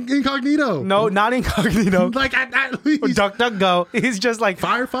even use incognito. No, not incognito. Like at least. Or DuckDuckGo. He's just like...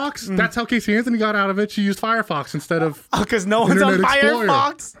 Firefox? That's how Casey Anthony got out of it. She used Firefox instead of... Because no one's on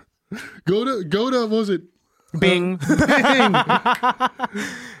Firefox. Go to, what was it? Bing. Bing.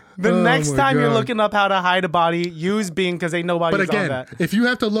 The next time you're looking up how to hide a body, use Bing, because ain't nobody's on that. But again, if you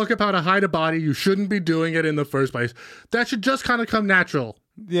have to look up how to hide a body, you shouldn't be doing it in the first place. That should just kind of come natural.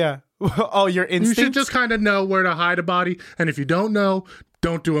 Yeah. Oh, your instincts? You should just kind of know where to hide a body, and if you don't know,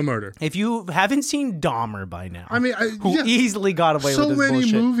 don't do a murder. If you haven't seen Dahmer by now, I mean, who easily got away with this bullshit.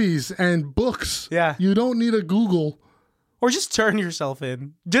 So many movies and books. Yeah. You don't need a Google. Or just turn yourself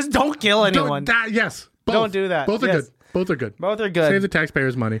in. Just don't kill anyone. Yes. Both. Don't do that. Both are good. Both are good. Both are good. Save the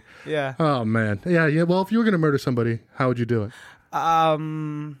taxpayers' money. Yeah. Oh, man. Yeah. Well, if you were going to murder somebody, how would you do it?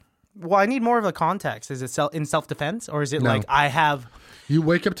 Well, I need more of a context. Is it in self-defense, or is it like I have... You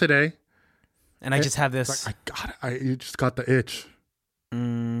wake up today... And I just have this... Like, I got it. You just got the itch.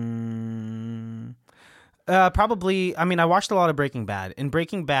 Probably... I mean, I watched a lot of Breaking Bad. In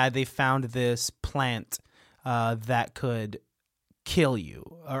Breaking Bad, they found this plant that could kill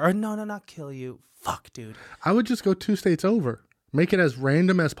you. Or no, not kill you. Fuck, dude. I would just go 2 states over. Make it as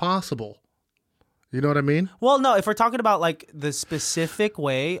random as possible. You know what I mean? Well, no. If we're talking about like the specific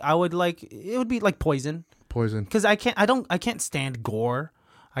way, I would like it would be like poison. Poison. Because I can't stand gore.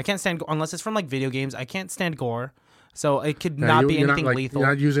 I can't stand unless it's from like video games. I can't stand gore, so it could not be anything lethal. You're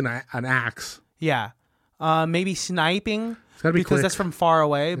not using an axe. Yeah, maybe sniping. It's gotta be because quick. That's from far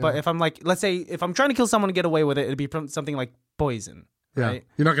away. Yeah. But if I'm like, let's say, if I'm trying to kill someone to get away with it, it'd be from something like poison. Yeah, right?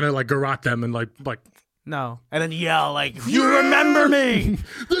 You're not gonna like garrote them and like. No, and then yell like, "You remember me?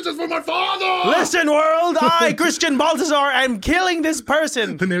 This is for my father! Listen, world, I, Christian Balthazar, am killing this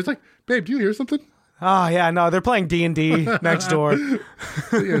person." Then there's like, babe, do you hear something? Oh, yeah, no, they're playing D&D next door.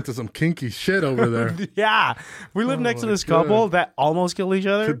 You're into some kinky shit over there. Yeah. We live next to this couple that almost killed each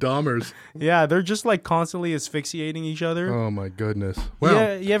other. The Dahmers. Yeah, they're just like constantly asphyxiating each other. Oh, my goodness. Well,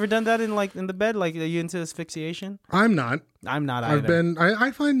 yeah, you ever done that in the bed? Like, are you into asphyxiation? I'm not. I'm not either. I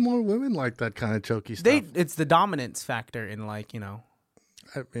find more women like that kind of choky stuff. It's the dominance factor in like,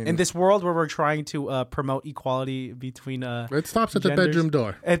 I mean, in this world where we're trying to promote equality between it stops at genders. the bedroom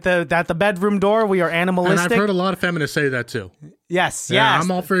door. At the bedroom door, we are animalistic. And I've heard a lot of feminists say that too. Yes. Yeah,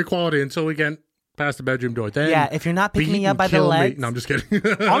 I'm all for equality until we get past the bedroom door. Then Yeah, if you're not picking me up by the kill me. legs. No, I'm just kidding.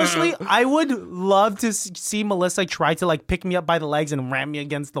 Honestly, I would love to see Melissa try to like pick me up by the legs and ram me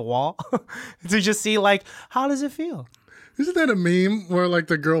against the wall to just see like, how does it feel? Isn't that a meme where like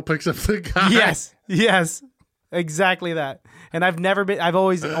the girl picks up the guy? Yes, exactly that. And I've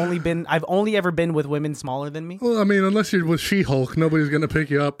only ever been with women smaller than me. Well, I mean, unless you're with She-Hulk, nobody's gonna pick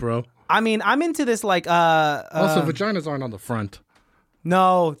you up, bro. I mean, I'm into this like Also, vaginas aren't on the front.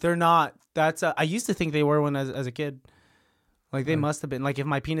 No, they're not. That's I used to think they were when as a kid. Like they must have been. Like if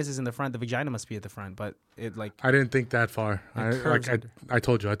my penis is in the front, the vagina must be at the front. But it like I didn't think that far. curves I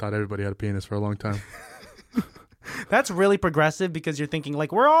told you I thought everybody had a penis for a long time. that's really progressive because you're thinking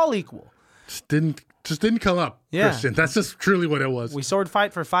like we're all equal. Just didn't come up, Yeah. Christian. That's just truly what it was. We sword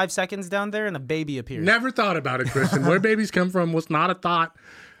fight for 5 seconds down there, and a baby appears. Never thought about it, Christian. Where babies come from was not a thought.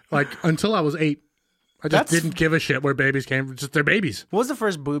 Like until I was 8, I just didn't give a shit where babies came from. Just they're babies. What was the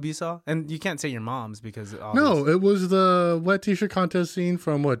first boob you saw? And you can't say your mom's because No, it was the wet t-shirt contest scene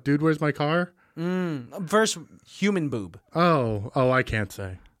from what? Dude, Where's My Car? First human boob. Oh, I can't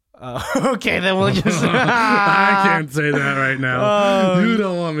say. Okay, then we'll just. I can't say that right now. You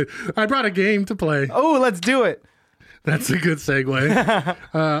don't want me. I brought a game to play. Oh, let's do it. That's a good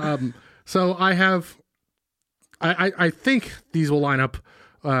segue. So I have, I think these will line up.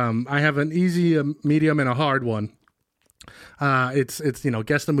 I have an easy, a medium, and a hard one. It's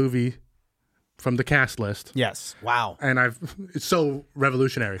guess the movie from the cast list. Yes. Wow. And it's so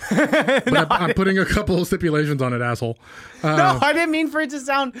revolutionary. But I'm putting a couple of stipulations on it, asshole. No, I didn't mean for it to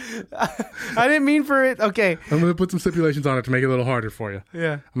sound. I didn't mean for it. Okay. I'm going to put some stipulations on it to make it a little harder for you.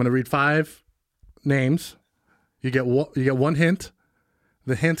 Yeah. I'm going to read 5 names. You get one hint.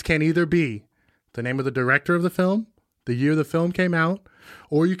 The hints can either be the name of the director of the film, the year the film came out,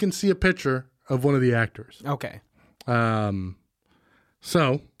 or you can see a picture of one of the actors. Okay.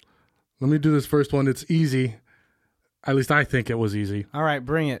 So let me do this first one. It's easy. At least I think it was easy. All right,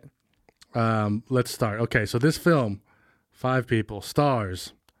 bring it. Let's start. Okay, so this film, 5 people,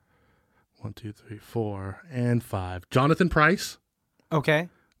 stars 1, 2, 3, 4, and 5. Jonathan Pryce, Okay.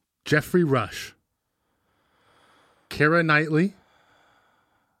 Jeffrey Rush, Keira Knightley,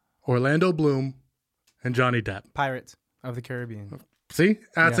 Orlando Bloom, and Johnny Depp. Pirates of the Caribbean. See,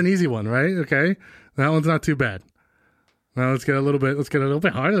 that's an easy one, right? Okay, that one's not too bad. Now let's get a little bit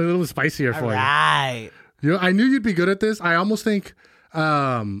harder, a little bit spicier for Right. you. I knew you'd be good at this. I almost think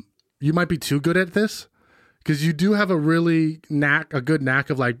you might be too good at this because you do have a good knack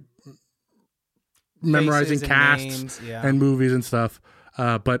of like memorizing Faces and casts names, yeah. and movies and stuff.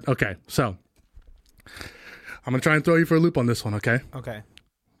 But okay, so I'm gonna try and throw you for a loop on this one. Okay, Okay.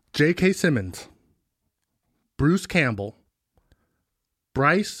 J.K. Simmons, Bruce Campbell,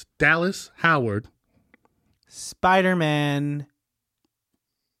 Bryce Dallas Howard, Spider-Man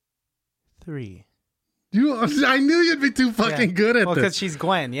 3. I knew you'd be too fucking good at Well, because this. she's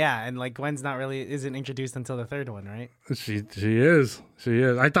Gwen, yeah, and like Gwen's isn't introduced until the third one, right? She is.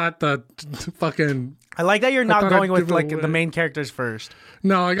 I thought the fucking. I like that you're not thought going I'd with give it like away. the main characters first.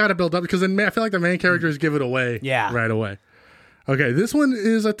 No, I got to build up because I feel like the main characters give it away. Yeah. Right away. Okay, this one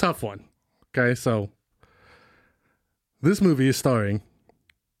is a tough one. Okay, so this movie is starring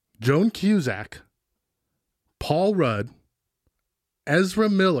Joan Cusack, Paul Rudd, Ezra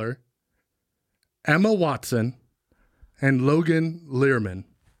Miller, Emma Watson, and Logan Lerman.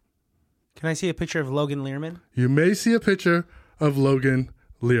 Can I see a picture of Logan Lerman? You may see a picture of Logan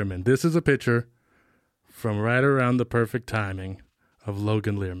Lerman. This is a picture from right around the perfect timing of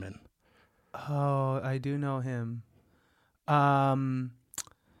Logan Lerman. Oh, I do know him. Joan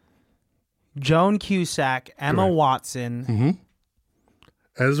Cusack, Emma Correct. Watson, Mm-hmm.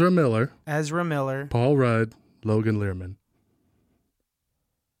 Ezra Miller, Paul Rudd, Logan Lerman.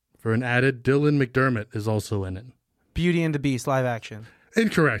 For an added, Dylan McDermott is also in it. Beauty and the Beast live action.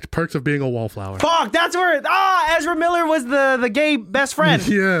 Incorrect. Perks of Being a Wallflower. Fuck, that's where Ezra Miller was the gay best friend.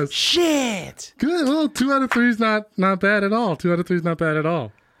 Yes. Shit. Good. Well, 2 out of 3 is not bad at all. 2 out of 3 is not bad at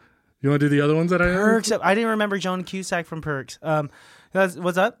all. You want to do the other ones that I have? Perks. I didn't remember Joan Cusack from Perks.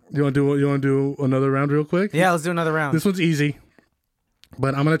 What's up? You want to do another round real quick? Yeah, let's do another round. This one's easy,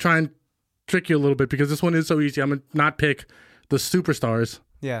 but I'm going to try and trick you a little bit because this one is so easy. I'm going to not pick the superstars.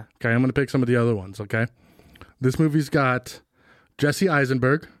 Yeah. Okay, I'm going to pick some of the other ones, okay? This movie's got Jesse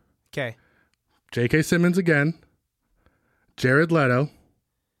Eisenberg, Okay. J.K. Simmons again, Jared Leto,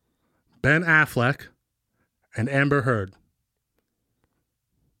 Ben Affleck, and Amber Heard.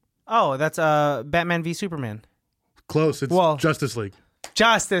 Oh, that's Batman v Superman. Close. It's Justice League.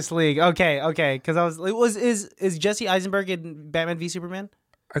 Justice League. Okay. Because is Jesse Eisenberg in Batman v Superman?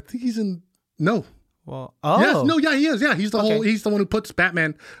 I think he's in... No. Well, Yes, no, yeah, he is. Yeah, he's he's the one who puts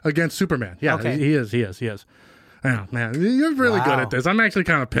Batman against Superman. Yeah, Okay. he is. Oh, man, you're really good at this. I'm actually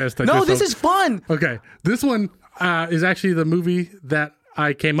kind of pissed. No, this is fun. Okay, this one is actually the movie that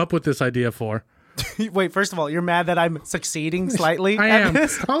I came up with this idea for. Wait, first of all, you're mad that I'm succeeding slightly I at am.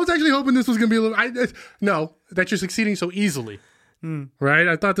 this? I was actually hoping this was going to be a little... no, that you're succeeding so easily. Right?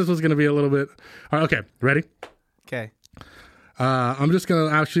 I thought this was going to be a little bit... All right, okay, ready? Okay. I'm going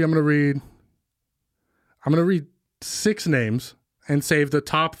to read 6 names and save the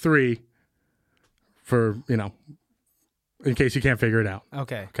top 3 for, in case you can't figure it out.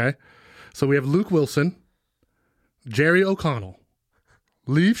 Okay. Okay? So we have Luke Wilson, Jerry O'Connell,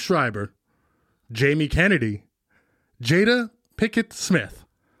 Liev Schreiber, Jamie Kennedy, Jada Pickett Smith,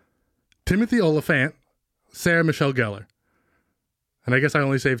 Timothy Oliphant, Sarah Michelle Gellar. And I guess I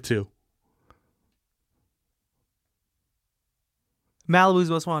only saved 2. Malibu's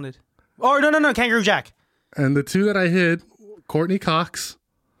Most Wanted. Or no, Kangaroo Jack. And the 2 that I hid, Courtney Cox,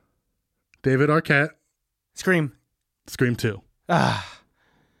 David Arquette, Scream. Scream 2. Ah.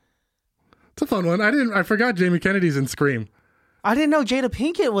 It's a fun one. I forgot Jamie Kennedy's in Scream. I didn't know Jada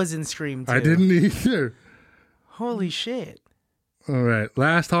Pinkett was in Scream too. I didn't either. Holy shit. All right.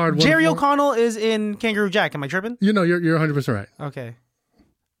 Last hard one. Jerry O'Connell is in Kangaroo Jack. Am I tripping? You're 100% right. Okay.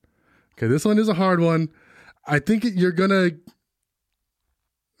 Okay, this one is a hard one. I think you're going to...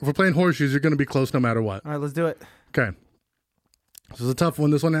 If we're playing horseshoes, you're going to be close no matter what. All right, let's do it. Okay. This is a tough one.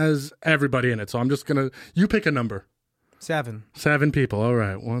 This one has everybody in it. So I'm just going to... You pick a number. 7. 7 people. All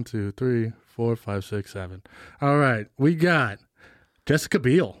right. 1, 2, 3, 4, 5, 6, 7. All right. We got Jessica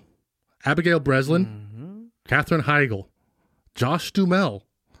Biel, Abigail Breslin, Katherine Heigl, Josh Duhamel,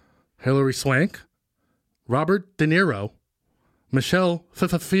 Hilary Swank, Robert De Niro, Michelle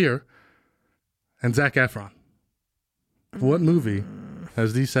Pfeiffer, and Zac Efron. What movie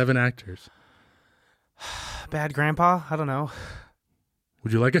has these 7 actors? Bad Grandpa? I don't know.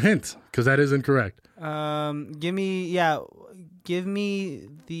 Would you like a hint? Because that is incorrect. Give me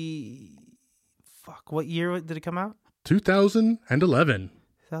the... Fuck, what year did it come out? 2011.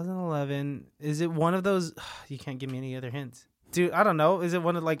 2011. Is it one of those... You can't give me any other hints. Dude, I don't know. Is it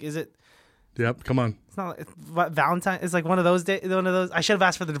one of is it... Yep, come on. It's not Valentine. It's like one of those days. One of those. I should have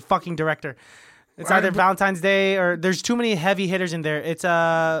asked for the fucking director. It's either Valentine's Day or there's too many heavy hitters in there. It's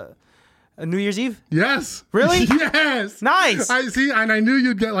a New Year's Eve. Yes. Really? Yes. Nice. I see, and I knew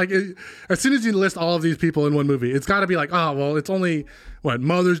you'd get as soon as you list all of these people in one movie, it's got to be it's only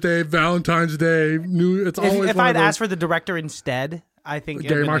Mother's Day, Valentine's Day, New. It's always. If I'd asked for the director instead, I think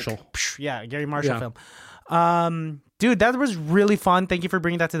Gary Marshall. Gary Marshall film. Dude, that was really fun. Thank you for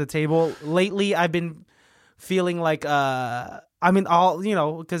bringing that to the table. Lately, I've been feeling like, because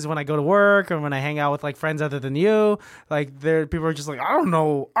when I go to work or when I hang out with friends other than you, people are just like, I don't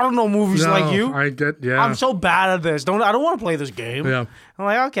know movies like you. I'm so bad at this. I don't want to play this game. Yeah. I'm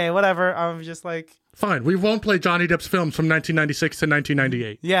like, okay, whatever. I'm just like, fine. We won't play Johnny Depp's films from 1996 to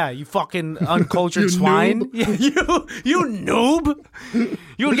 1998. yeah, you fucking uncultured swine. you noob.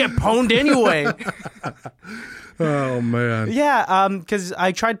 You would get pwned anyway. Oh man. Yeah, because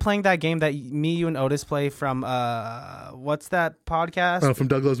I tried playing that game that me, you, and Otis play from what's that podcast? Oh, from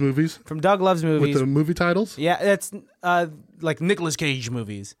Doug Loves Movies. From Doug Loves Movies. With the movie titles. Yeah, it's like Nicolas Cage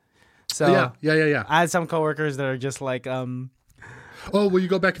movies. So yeah. I had some coworkers that are just like Oh, well, you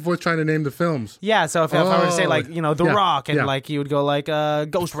go back and forth trying to name the films. Yeah, so if I were to say The Rock and you would go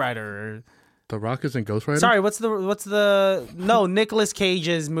Ghost Rider. The Rock isn't Ghost Rider? Sorry, what's the Nicolas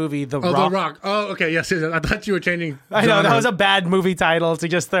Cage's movie, The Rock. The Rock. Oh, okay, yes. I thought you were changing I know, that was a bad movie title to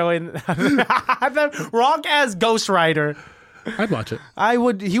just throw in. The Rock as Ghost Rider. I'd watch it.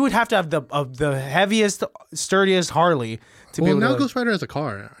 He would have to have the heaviest, sturdiest Harley to be able to... Well, now Ghost Rider has a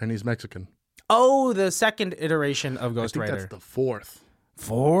car, and he's Mexican. Oh, the second iteration of Ghost Rider. That's the 4th.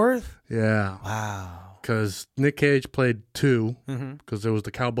 4th? Yeah. Wow. Because Nick Cage played 2, because there was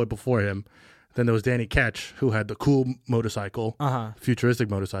the cowboy before him. Then there was Danny Ketch, who had the cool motorcycle, futuristic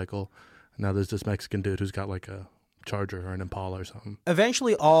motorcycle. Now there's this Mexican dude who's got a Charger or an Impala or something.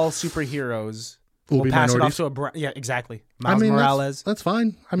 Eventually, all superheroes will pass it off to a... Yeah, exactly. Miles Morales. That's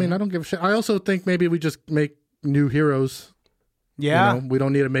fine. I mean, I don't give a shit. I also think maybe we just make new heroes. Yeah. We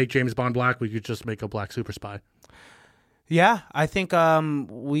don't need to make James Bond black. We could just make a black super spy. Yeah, I think I'm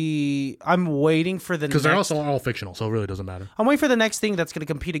waiting for the next... Because they're also all fictional, so it really doesn't matter. I'm waiting for the next thing that's going to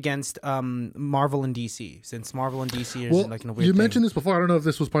compete against Marvel and DC, since Marvel and DC is in a weird you mentioned this before. I don't know if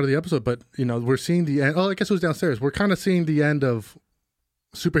this was part of the episode, but we're seeing the end. Oh, I guess it was downstairs. We're kind of seeing the end of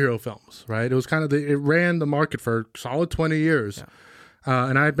superhero films, right? It was kind of it ran the market for a solid 20 years. Yeah.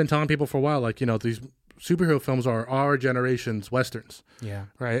 And I've been telling people for a while, these superhero films are our generation's Westerns. Yeah.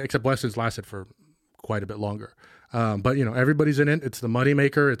 Right? Except Westerns lasted for quite a bit longer. But everybody's in it. It's the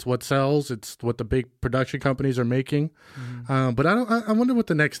moneymaker. It's what sells. It's what the big production companies are making. But I wonder what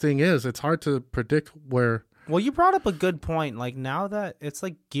the next thing is. It's hard to predict where. Well, you brought up a good point. Like now that it's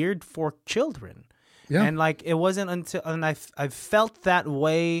like geared for children, and like it wasn't until, and I've felt that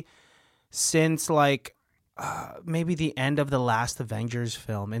way since like maybe the end of the last Avengers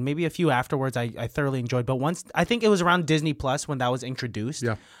film, and maybe a few afterwards. I thoroughly enjoyed, but once I think it was around Disney Plus when that was introduced.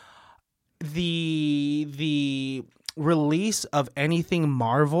 Yeah. The release of anything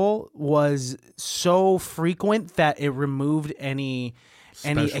Marvel was so frequent that it removed any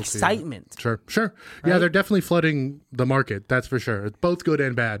excitement. Sure. Right? Yeah, they're definitely flooding the market. That's for sure. It's both good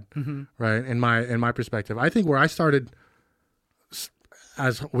and bad, right? In my perspective, I think where I started,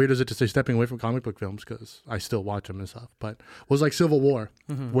 as weird as it to say, stepping away from comic book films because I still watch them and stuff, but was like Civil War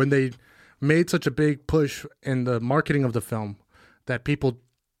when they made such a big push in the marketing of the film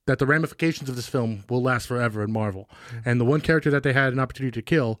that the ramifications of this film will last forever in Marvel. And the one character that they had an opportunity to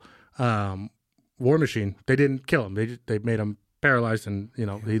kill, War Machine, they didn't kill him. They made him paralyzed, and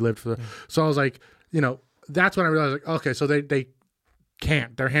he lived for the. So I was like, that's when I realized, like, okay, so they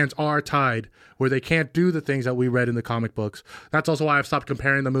can't. Their hands are tied where they can't do the things that we read in the comic books. That's also why I've stopped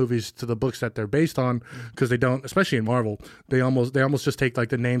comparing the movies to the books that they're based on, because they don't, especially in Marvel, they almost just take like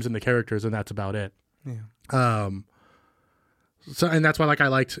the names and the characters, and that's about it. So, and that's why, like, I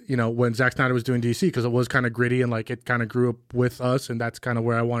liked, when Zack Snyder was doing DC, because it was kind of gritty and like it kind of grew up with us, and that's kind of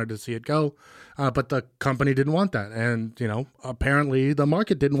where I wanted to see it go. But the company didn't want that, and apparently the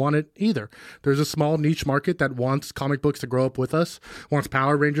market didn't want it either. There's a small niche market that wants comic books to grow up with us, wants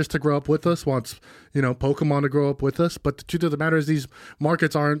Power Rangers to grow up with us, wants Pokemon to grow up with us. But the truth of the matter is, these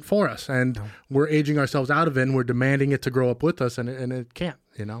markets aren't for us, and we're aging ourselves out of it, and we're demanding it to grow up with us, and it can't.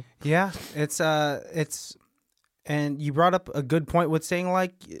 Yeah, it's. And you brought up a good point with saying,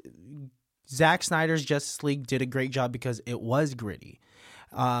 like, Zack Snyder's Justice League did a great job because it was gritty.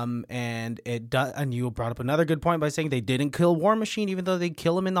 And you brought up another good point by saying they didn't kill War Machine, even though they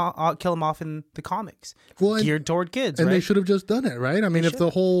kill him off in the comics. Geared toward kids, and right? They should have just done it, right? I mean, if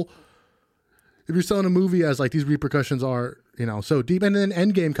you're selling a movie as like these repercussions are, so deep, and then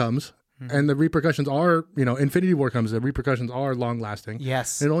Endgame comes. And the repercussions are, Infinity War comes, the repercussions are long lasting.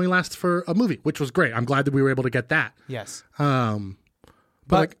 Yes. And it only lasts for a movie, which was great. I'm glad that we were able to get that. Yes.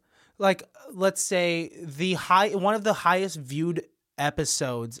 But let's say one of the highest viewed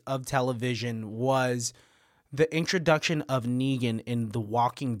episodes of television was the introduction of Negan in The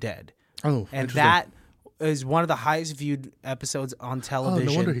Walking Dead. Oh, and that is one of the highest viewed episodes on television.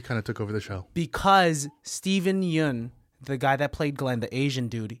 Oh, no wonder he kind of took over the show. Because Steven Yeun, the guy that played Glenn, the Asian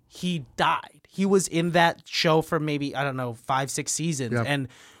dude, he died. He was in that show for maybe, 5-6 seasons. Yeah. And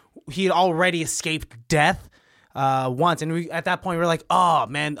he had already escaped death once. And at that point, we were like, oh,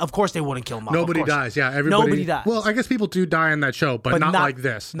 man, of course they wouldn't kill him off. Nobody dies. Yeah, nobody dies. Well, I guess people do die in that show, but not like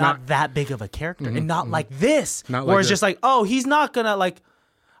this. Not that big of a character. And not like this. Not where like it's just like, oh, he's not going to, like...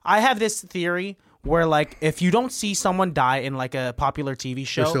 I have this theory where, like, if you don't see someone die in, like, a popular TV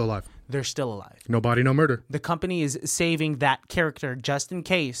show... They're still alive. They're still alive. No body, no murder. The company is saving that character just in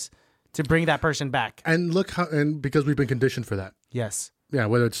case to bring that person back. And look how, and because we've been conditioned for that. Yes. Yeah,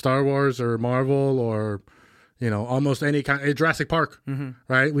 whether it's Star Wars or Marvel or, almost any kind, Jurassic Park,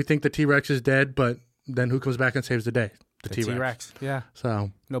 right? We think the T-Rex is dead, but then who comes back and saves the day? The T-Rex. Yeah.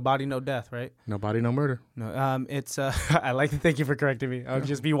 So no body, no death, right? No body, no murder. No. It's. I like to thank you for correcting me. I would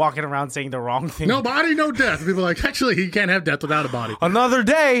just be walking around saying the wrong thing. No body, no death. People are like, actually, he can't have death without a body. Another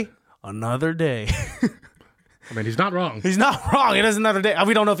day. I mean, he's not wrong. He's not wrong. It is another day.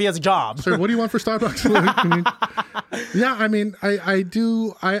 We don't know if he has a job. Sir, what do you want for Starbucks? Yeah, I mean, I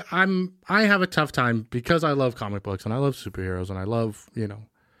do. I have a tough time because I love comic books and I love superheroes and I love,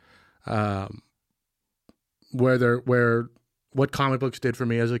 what comic books did for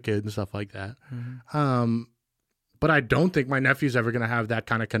me as a kid and stuff like that. But I don't think my nephew's ever going to have that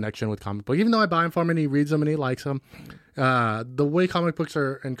kind of connection with comic book. Even though I buy them for him and he reads them and he likes them, the way comic books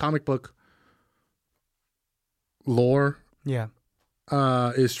are and comic book lore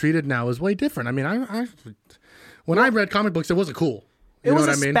is treated now is way different. I mean, when I read comic books, it wasn't cool. It was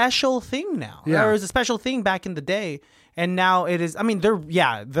a special thing now. Yeah. It was a special thing back in the day. And now it is, I mean,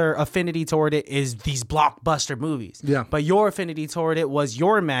 their affinity toward it is these blockbuster movies. Yeah. But your affinity toward it was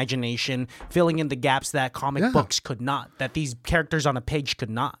your imagination filling in the gaps that comic books could not, that these characters on a page could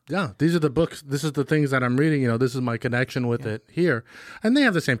not. Yeah. These are the books. This is the things that I'm reading. This is my connection with it here. And they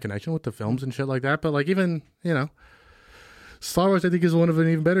have the same connection with the films and shit like that. But like even, Star Wars, I think, is one of an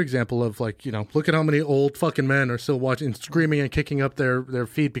even better example of like, look at how many old fucking men are still watching, screaming and kicking up their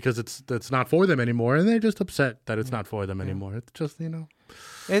feet because it's not for them anymore, and they're just upset that it's not for them anymore. It's just,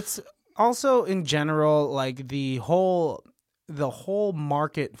 Also, in general, like the whole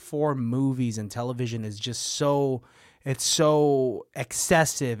market for movies and television is just so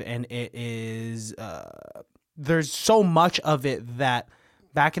excessive, and it is there's so much of it that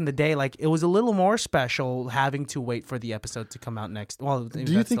back in the day, like it was a little more special having to wait for the episode to come out next. Well,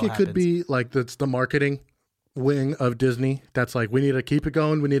 do you think it could be like that's the marketing wing of Disney? That's like, we need to keep it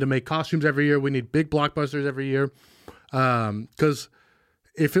going. We need to make costumes every year. We need big blockbusters every year. Because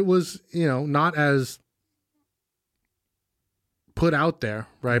if it was, not as put out there,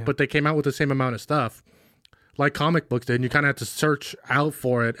 right? Yeah. But they came out with the same amount of stuff like comic books did, and you kind of have to search out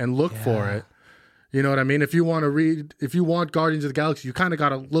for it and look for it. You know what I mean? If you want Guardians of the Galaxy, you kind of got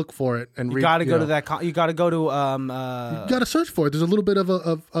to look for it and read. You got to go to that. You got to go to. You got to search for it. There's a little bit of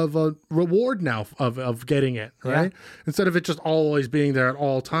a reward now of getting it, right? Yeah. Instead of it just always being there at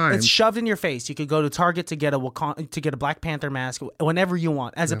all times. It's shoved in your face. You could go to Target to get a Black Panther mask whenever you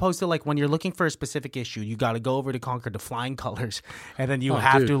want, as opposed to like when you're looking for a specific issue, you got to go over to Concord to Flying Colors, and then you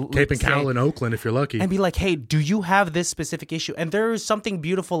have to Cape and Cowl in Oakland if you're lucky, and be like, hey, do you have this specific issue? And there is something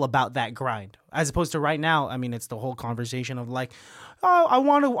beautiful about that grind. As opposed to right now, I mean, it's the whole conversation of like, oh, I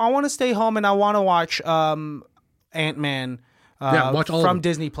want to stay home and I want to watch Ant-Man watch all from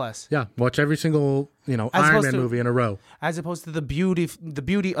Disney Plus. Yeah, watch every single Iron Man movie in a row. As opposed to the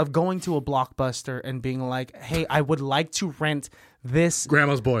beauty of going to a Blockbuster and being like, hey, I would like to rent this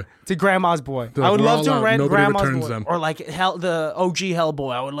Grandma's Boy. To Grandma's Boy. I would love to rent Grandma's Boy. Them. Or like the OG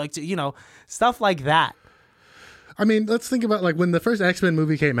Hellboy. I would like to, stuff like that. I mean, let's think about like when the first X-Men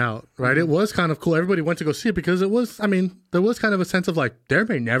movie came out, right? Mm-hmm. It was kind of cool. Everybody went to go see it because it was, there was kind of a sense of like, there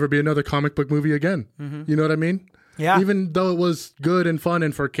may never be another comic book movie again. Mm-hmm. You know what I mean? Yeah. Even though it was good and fun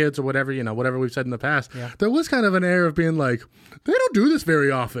and for kids or whatever, whatever we've said in the past, there was kind of an air of being like, they don't do this very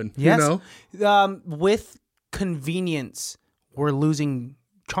often. Yes. With convenience, we're losing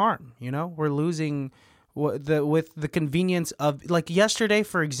charm, We're losing with the convenience of, like yesterday,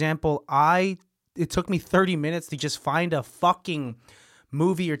 for example, it took me 30 minutes to just find a fucking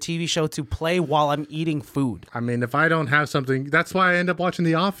movie or TV show to play while I'm eating food. I mean, if I don't have something, that's why I end up watching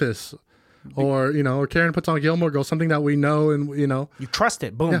The Office. Or, or Karen puts on Gilmore Girls, something that we know and, You trust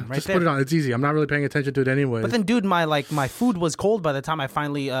it. Boom, right just there. Put it on. It's easy. I'm not really paying attention to it anyway. But then, dude, my food was cold by the time I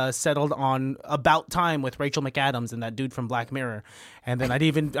finally settled on About Time with Rachel McAdams and that dude from Black Mirror. And then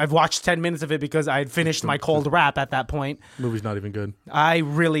I've watched 10 minutes of it because I had finished my cold wrap at that point. Movie's not even good. I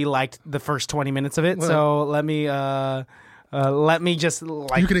really liked the first 20 minutes of it. Well, so let me just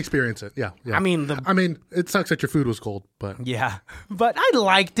like... You can experience it, yeah. I mean, it sucks that your food was cold, but... Yeah, but I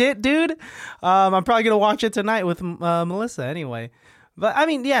liked it, dude. I'm probably going to watch it tonight with Melissa anyway. But, I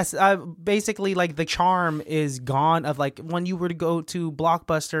mean, yes, basically, like, the charm is gone of, like, when you were to go to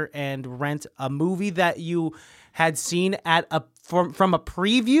Blockbuster and rent a movie that you had seen from a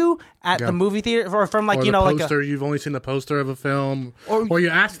preview at the movie theater, or from like or poster, you've only seen the poster of a film, or you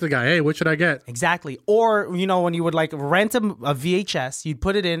ask the guy, hey, what should I get? Exactly. Or when you would like rent a VHS, you'd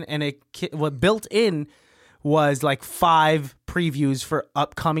put it in, and what built in was like 5 previews for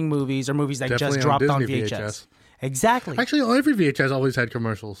upcoming movies or movies that Definitely just dropped on Disney VHS. Exactly. Actually, every VHS always had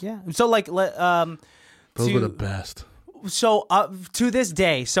commercials. Yeah. So like those were the best. So to this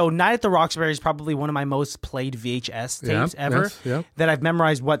day, Night at the Roxbury is probably one of my most played VHS tapes ever. Yes. That I've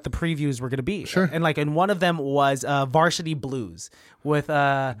memorized what the previews were going to be. Sure. And one of them was Varsity Blues with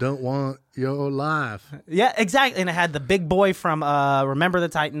Don't Want Your Life. Yeah, exactly. And it had the big boy from Remember the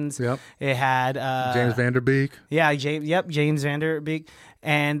Titans. Yep. It had James Van Der Beek. Yeah, James Van Der Beek.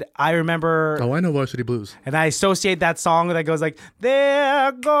 And I remember... Oh, I know Varsity Blues. And I associate that song that goes like,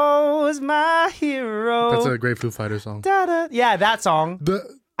 there goes my hero. That's a great Foo Fighters song. Da-da. Yeah, that song.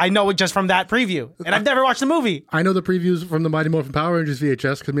 I know it just from that preview. And I've never watched the movie. I know the previews from the Mighty Morphin Power Rangers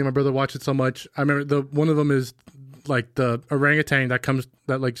VHS because me and my brother watched it so much. I remember one of them is like the orangutan that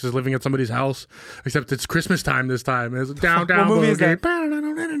like just living at somebody's house, except it's Christmas time this time. It's Down Boogie.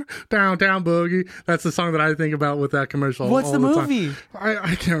 Down Boogie. That's the song that I think about with that commercial. What's the movie?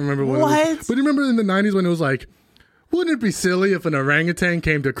 I can't remember what it was. But you remember in the 90s when it was like, wouldn't it be silly if an orangutan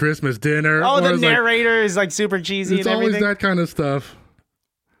came to Christmas dinner? Oh, the narrator is like super cheesy and everything. It's always that kind of stuff.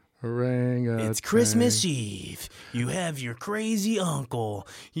 Orangutan. It's Christmas Eve. You have your crazy uncle,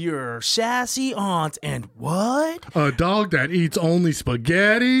 your sassy aunt, and what? A dog that eats only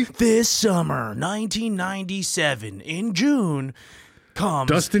spaghetti? This summer, 1997, in June, comes...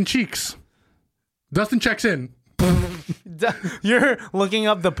 Dustin Cheeks. Dustin checks in. You're looking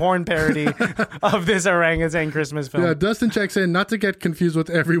up the porn parody of this orangutan Christmas film. Yeah, Dustin checks in, not to get confused with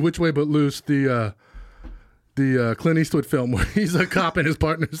Every Which Way But Loose, the Clint Eastwood film where he's a cop and his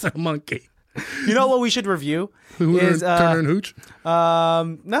partner's a monkey. You know what we should review? Turner and Hooch?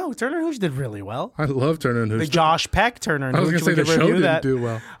 No, Turner and Hooch did really well. I love Turner and Hooch. The Josh Peck Turner and I was Hooch. going to say the show didn't do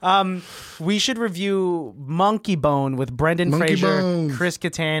well. We should review Monkey Bone with Brendan Fraser, Chris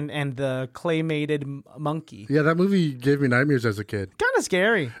Kattan, and the claymated monkey. Yeah, that movie gave me nightmares as a kid. Kind of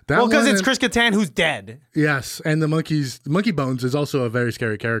scary. Well, because it's Chris Kattan who's dead. Yes, and the Monkey Bones is also a very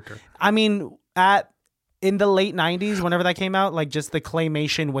scary character. I mean, in the late 90s, whenever that came out, like just the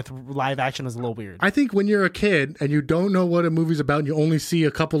claymation with live action was a little weird. I think when you're a kid and you don't know what a movie's about and you only see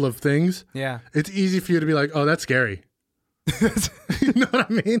a couple of things, it's easy for you to be like, oh, that's scary. You know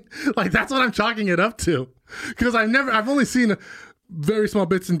what I mean? Like, that's what I'm chalking it up to. Because I've only seen very small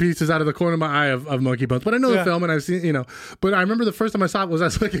bits and pieces out of the corner of my eye of Monkey Bones. But I know the film and I've seen, but I remember the first time I saw it was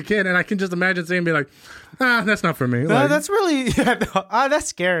as like a kid, and I can just imagine saying, be like, that's not for me. No, like, that's really, that's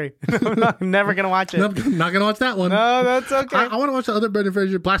scary. I'm never going to watch it. Not going to watch that one. No, that's okay. I want to watch the other Brendan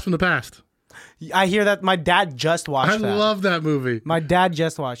Fraser, Blast from the Past. I hear that my dad just watched that. I love that movie. My dad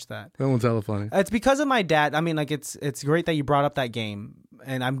just watched that. That one's hella funny. It's because of my dad. I mean, like, it's great that you brought up that game,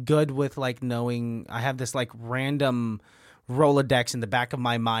 and I'm good with like knowing I have this like random Rolodex in the back of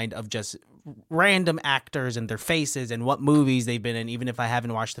my mind of just random actors and their faces and what movies they've been in, even if I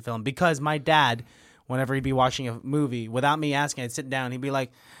haven't watched the film. Because my dad, whenever he'd be watching a movie, without me asking, I'd sit down, he'd be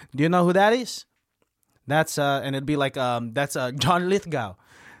like, "Do you know who that is?" That's and it'd be like, "That's John Lithgow."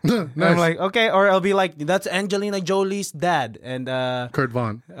 Nice. And I'm like, okay, or it'll be like, "That's Angelina Jolie's dad," and Kurt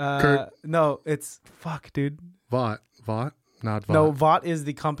Vaughn. No, it's fuck, dude. Vought, not Vaught. No, Vought is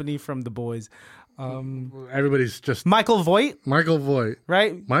the company from The Boys. Everybody's just Michael Voight,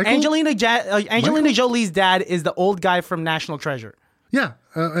 right? Michael? Angelina Jolie's dad is the old guy from National Treasure. Yeah,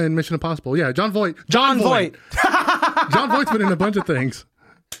 and Mission Impossible. Yeah, John Voight. John Voight. John Voight's been in a bunch of things.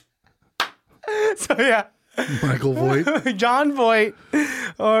 So yeah, Michael Voight. John Voight.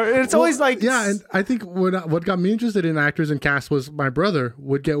 Or it's always like, yeah, and I think what got me interested in actors and cast was my brother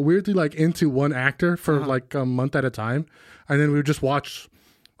would get weirdly like into one actor for like a month at a time, and then we would just watch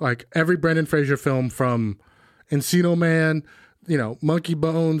like every Brendan Fraser film from Encino Man, Monkey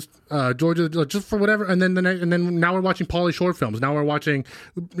Bones, Georgia, just for whatever, and then now we're watching Pauly Shore films. Now we're watching,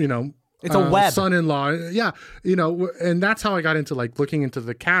 it's a web. Son-in-Law, yeah, and that's how I got into like looking into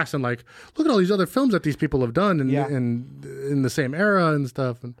the cast and like look at all these other films that these people have done and in the same era and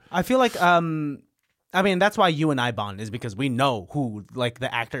stuff. And I feel like I mean, that's why you and I bond, is because we know who like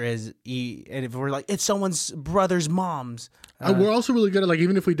the actor is, and if we're like, it's someone's brother's mom's. We're also really good at, like,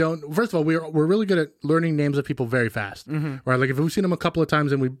 even if we don't. First of all, we're really good at learning names of people very fast, right? Like if we've seen them a couple of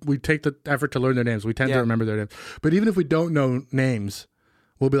times and we take the effort to learn their names, we tend to remember their names. But even if we don't know names,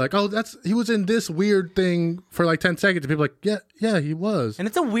 we'll be like, oh, he was in this weird thing for like 10 seconds. And people are like, yeah, he was. And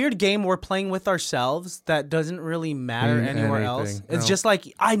it's a weird game we're playing with ourselves that doesn't really matter anywhere else. It's just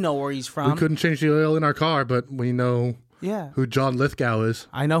like, I know where he's from. We couldn't change the oil in our car, but we know who John Lithgow is.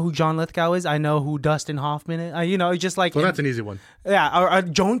 I know who John Lithgow is. I know who Dustin Hoffman is. It's just like... Well, that's an easy one. Yeah,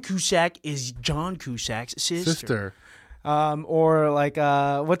 Joan Cusack is John Cusack's sister. Or like,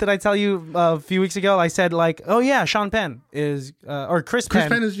 what did I tell you a few weeks ago? I said like, oh yeah, Sean Penn is, or Chris Penn.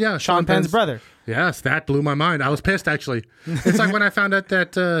 Chris Penn is, Sean Penn's brother. Yes, that blew my mind. I was pissed, actually. It's like when I found out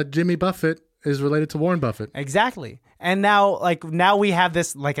that Jimmy Buffett is related to Warren Buffett. Exactly. And now we have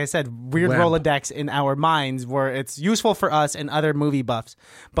this, like I said, weird Rolodex in our minds where it's useful for us and other movie buffs.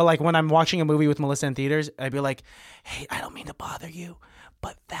 But like when I'm watching a movie with Melissa in theaters, I'd be like, hey, I don't mean to bother you,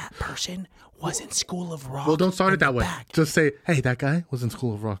 but that person was in School of Rock. Well, don't start it that way. Just say, hey, that guy was in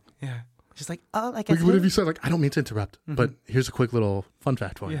School of Rock. Yeah. Just like, oh, like, what if you said, like, I don't mean to interrupt, but here's a quick little fun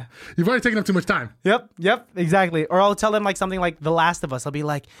fact for you. You've already taken up too much time. Yep, exactly. Or I'll tell them like something like The Last of Us. I'll be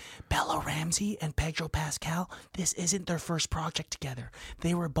like, Bella Ramsey and Pedro Pascal, this isn't their first project together.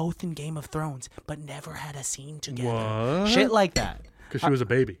 They were both in Game of Thrones, but never had a scene together. What? Shit like that. Because she was a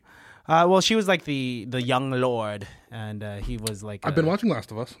baby. Well, she was like the young lord, and he was like... I've been watching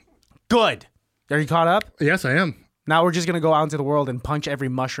Last of Us. Good. Are you caught up? Yes, I am. Now we're just going to go out into the world and punch every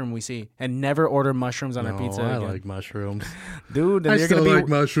mushroom we see and never order mushrooms on our pizza again. I like mushrooms. Dude, I still like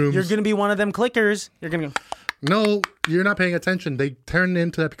mushrooms. You're going to be one of them clickers. You're going to No, you're not paying attention. They turned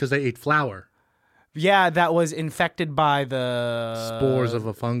into that because they ate flour. Yeah, that was infected by the... spores of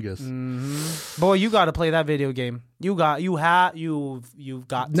a fungus. Mm-hmm. Boy, you got to play that video game. You've got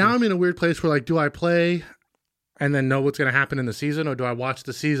to. Now I'm in a weird place where, like, do I play and then know what's going to happen in the season, or do I watch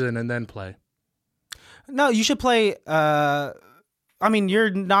the season and then play? No, you should play. I mean, you're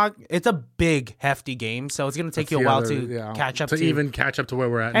not. It's a big, hefty game, so it's going to take you a while to catch up to even catch up to where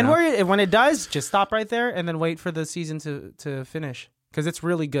we're at. And now. When it does, just stop right there and then wait for the season to finish, because it's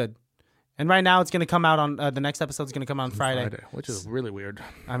really good. And right now, it's going to come out on the next episode is going to come out on Friday, which is really weird.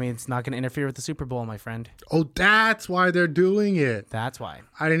 I mean, it's not going to interfere with the Super Bowl, my friend. Oh, that's why they're doing it. That's why.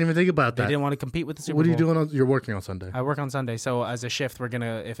 I didn't even think about They that. didn't want to compete with the Super Bowl. What are you doing? You're working on Sunday. I work on Sunday, so as a shift, we're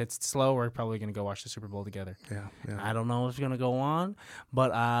gonna. If it's slow, we're probably gonna go watch the Super Bowl together. Yeah. I don't know what's gonna go on,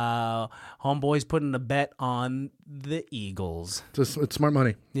 but homeboy's putting a bet on the Eagles. It's smart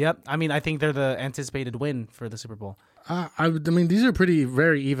money. Yep. I mean, I think they're the anticipated win for the Super Bowl. I mean, these are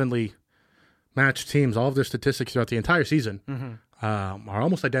very evenly matched teams. All of their statistics throughout the entire season are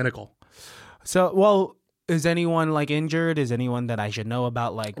almost identical. So, well, is anyone like injured? Is anyone that I should know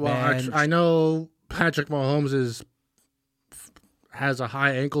about? Like, actually, I know Patrick Mahomes has a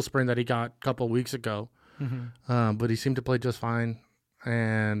high ankle sprain that he got a couple of weeks ago, but he seemed to play just fine.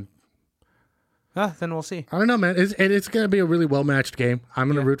 And then we'll see. I don't know, man. It's going to be a really well matched game. I'm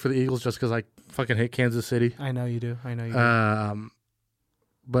going to root for the Eagles just because I fucking hate Kansas City. I know you do.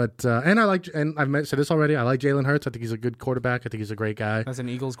 But and I've said this already. I like Jalen Hurts. I think he's a good quarterback. I think he's a great guy. As an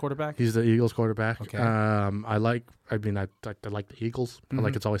Eagles quarterback, he's the Eagles quarterback. Okay. I like the Eagles. I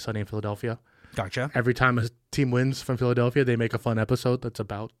like It's Always Sunny in Philadelphia. Gotcha. Every time a team wins from Philadelphia, they make a fun episode that's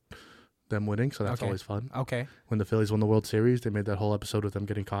about them winning. So that's always fun. Okay. When the Phillies won the World Series, they made that whole episode with them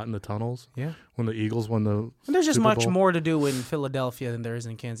getting caught in the tunnels. Yeah. When the Eagles won the There's just Super much Bowl. more to do in Philadelphia than there is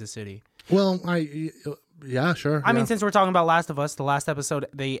in Kansas City. Well, yeah, sure. I mean, since we're talking about Last of Us, the last episode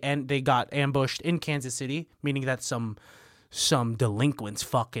they got ambushed in Kansas City, meaning that some delinquents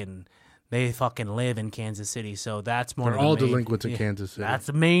fucking live in Kansas City. So that's more. They're all delinquents in Kansas City. That's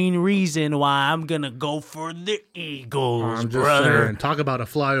the main reason why I'm gonna go for the Eagles, I'm just brother. saying, talk about a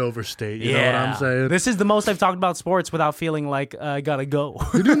flyover state. You know what I'm saying? This is the most I've talked about sports without feeling like I gotta go.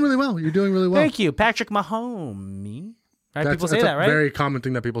 You're doing really well. Thank you, Patrick Mahomes. Right? People say that, right? Very common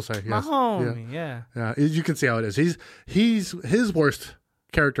thing that people say. Yes. Mahomes, yeah. You can see how it is. His worst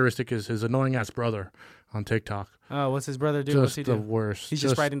characteristic is his annoying ass brother on TikTok. Oh, what's his brother do? What's he do? The worst. He's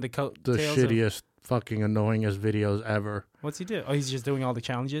just riding the shittiest, fucking annoyingest videos ever. What's he do? Oh, he's just doing all the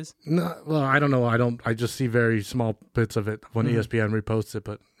challenges? No, well, I don't know. I just see very small bits of it when ESPN reposts it,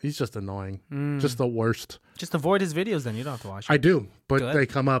 but he's just annoying. Just the worst. Just avoid his videos then. You don't have to watch it. I do, but they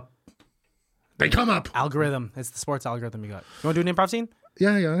come up. Algorithm. It's the sports algorithm you got. You want to do an improv scene?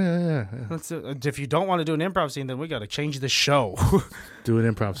 Yeah. If you don't want to do an improv scene, then we got to change the show. Do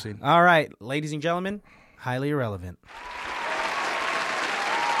an improv scene. All right, ladies and gentlemen, highly irrelevant.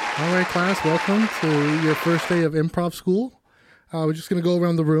 All right, class, welcome to your first day of improv school. We're just going to go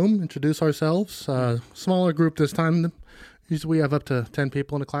around the room, introduce ourselves. Smaller group this time. Usually we have up to 10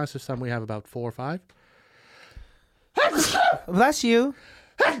 people in a class. This time we have about 4 or 5. Bless you.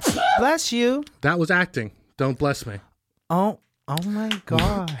 Bless you. That was acting. Don't bless me. Oh my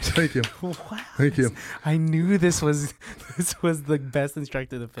God. Thank you. Wow. Thank you. I knew this was the best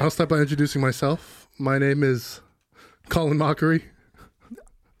instructor to fit. I'll start by introducing myself. My name is Colin Mockery.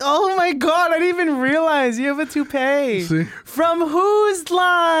 Oh my God, I didn't even realize you have a toupee. See? From whose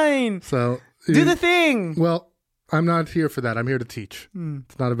line? So Do the thing. Well, I'm not here for that. I'm here to teach.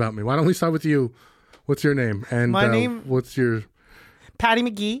 It's not about me. Why don't we start with you? What's your name? And My name? What's your... Patty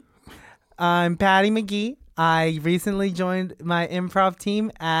McGee. I'm Patty McGee. I recently joined my improv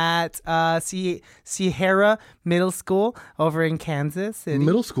team at Sierra Middle School over in Kansas City.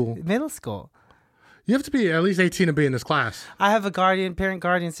 Middle school? Middle school. You have to be at least 18 to be in this class. I have a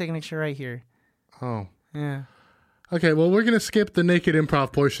parent-guardian signature right here. Oh. Yeah. Okay, well, we're going to skip the naked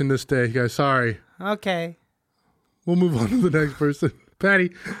improv portion this day, guys. Sorry. Okay. We'll move on to the next person. Patty,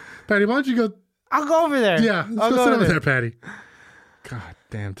 why don't you go... I'll go over there. Yeah, let's go sit over there, Patty. God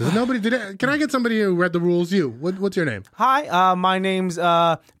damn. Can I get somebody who read the rules? You. What's your name? Hi, my name's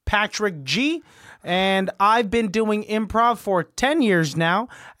Patrick G, and I've been doing improv for 10 years now.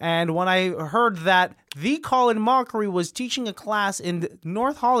 And when I heard that the Colin Mockery was teaching a class in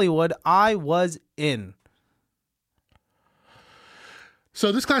North Hollywood, I was in.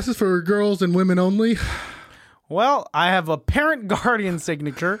 So this class is for girls and women only? Well, I have a parent-guardian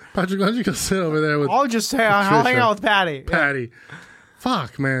signature. Patrick, why don't you go sit over there with... I'll just say I'll hang out with Patty. Patty. Yeah.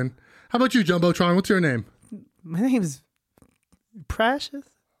 Fuck, man. How about you, Jumbotron? What's your name? My name's Precious.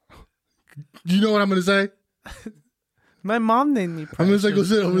 You know what I'm going to say? My mom named me Precious. I'm going to say go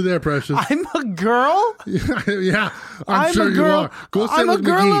sit over there, Precious. I'm a girl? Yeah, I'm sure you are. Go sit I'm with a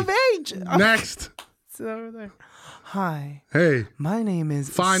girl McGee. of age. Next. Sit over there. Hi. Hey. My name is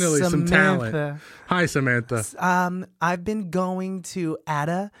Finally, Samantha. some talent. Hi, Samantha. I've been going to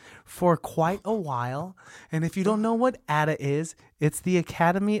ADA for quite a while. And if you don't know what ADA is, it's the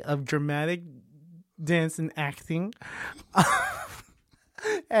Academy of Dramatic Dance and Acting.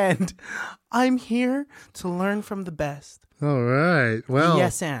 And I'm here to learn from the best. All right. Well.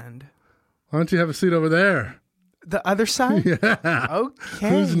 Yes, and. Why don't you have a seat over there? The other side? Yeah. Okay.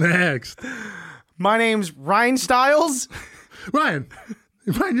 Who's next? My name's Ryan Stiles. Ryan,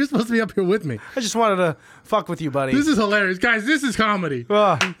 you're supposed to be up here with me. I just wanted to fuck with you, buddy. This is hilarious. Guys, this is comedy. Oh,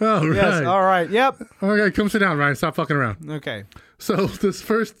 All right. yes, all right. Yep. Okay, come sit down, Ryan. Stop fucking around. Okay. So this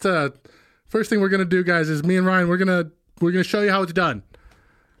first thing we're gonna do, guys, is me and Ryan. We're gonna show you how it's done.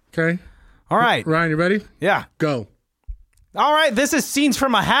 Okay. All right. Ryan, you ready? Yeah. Go. All right. This is Scenes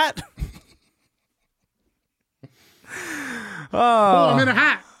from a Hat. Oh, I'm in a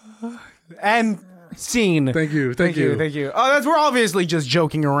hat. And scene. Thank you. Oh, we're obviously just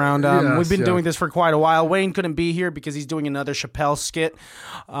joking around. Yes, we've been yeah. doing this for quite a while. Wayne couldn't be here because he's doing another Chappelle skit.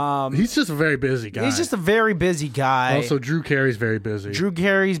 He's just a very busy guy. He's just a very busy guy. Also, Drew Carey's very busy. Drew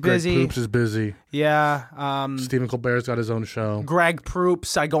Carey's busy. Greg Proops is busy. Yeah. Stephen Colbert's got his own show. Greg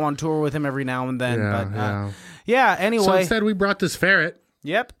Proops. I go on tour with him every now and then. Yeah, yeah. Anyway. So instead, we brought this ferret.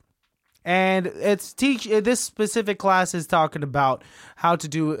 Yep. And this specific class is talking about how to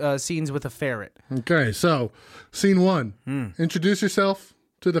do scenes with a ferret. Okay, so scene 1. Introduce yourself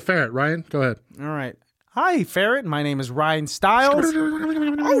to the ferret. Ryan, go ahead. All right. Hi, ferret. My name is Ryan Stiles.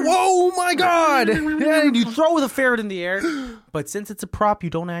 Oh, whoa, my God. And you throw the ferret in the air. But since it's a prop,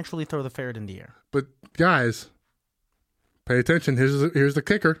 you don't actually throw the ferret in the air. But guys, pay attention. Here's the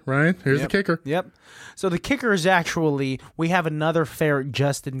kicker, Ryan. Here's the kicker. Yep. So the kicker is actually we have another ferret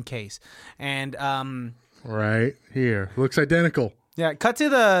just in case. And right here. Looks identical. yeah, cut to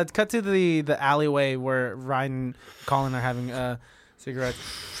the alleyway where Ryan and Colin are having cigarettes.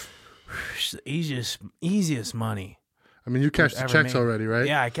 It's the easiest money. I mean, you cashed the checks already, right?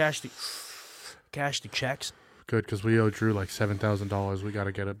 Yeah, I cashed the checks. Good, because we owe Drew like $7,000. We got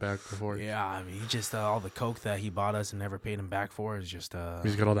to get it back before. Yeah, I mean, he just all the coke that he bought us and never paid him back for is just.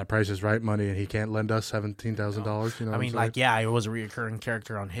 He's got all that Price is Right money, and he can't lend us $17,000. You know, I mean, like, yeah, I was a reoccurring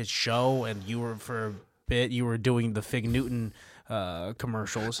character on his show, and you were for a bit. You were doing the Fig Newton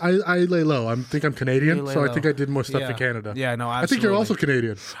commercials. I lay low. I think I'm Canadian, so I think I did more stuff in Canada. Yeah, no, absolutely. I think you're also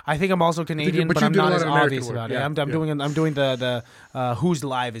Canadian. I think I'm also Canadian, but I'm not as obvious about it. Yeah, I'm doing the Whose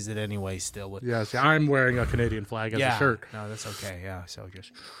Live Is It Anyway still with. Yes, I'm wearing a Canadian flag as a shirt. No, that's okay. Yeah, so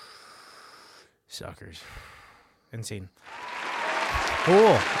just suckers. Insane. Cool.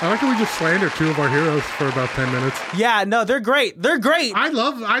 I like how we just slander 2 of our heroes for about 10 minutes. Yeah, no, they're great. They're great.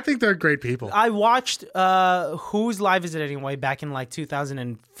 I think they're great people. I watched Whose Live Is It Anyway back in like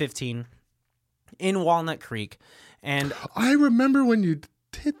 2015 in Walnut Creek. And I remember when you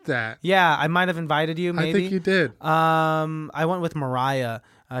did that. Yeah, I might have invited you, maybe. I think you did. I went with Mariah.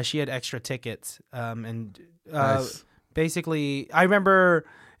 She had extra tickets. Nice. Basically, I remember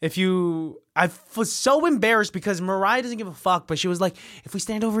I was so embarrassed because Mariah doesn't give a fuck, but she was like, if we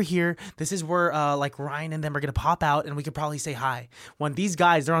stand over here, this is where like Ryan and them are going to pop out and we could probably say hi. When these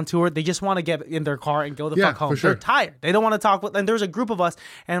guys, they're on tour, they just want to get in their car and go the fuck home. For sure. They're tired. They don't want to talk with, and there's a group of us.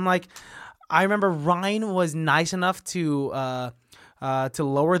 And I'm like, I remember Ryan was nice enough to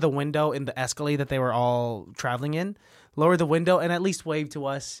lower the window in the Escalade that they were all traveling in. Lower the window and at least wave to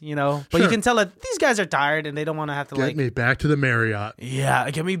us, you know. But you can tell that these guys are tired and they don't want to have to Get me back to the Marriott. Yeah,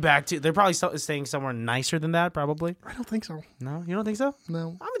 get me back to. They're probably staying somewhere nicer than that, probably. I don't think so. No, you don't think so?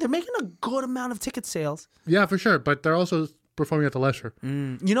 No. I mean, they're making a good amount of ticket sales. Yeah, for sure. But they're also performing at the Lesher.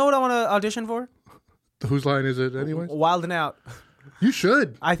 You know what I want to audition for? Whose line is it, anyways? Wild and Out. You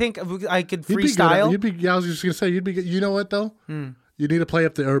should. I think I could You'd freestyle. I was just gonna say you'd be. You know what though? You need to play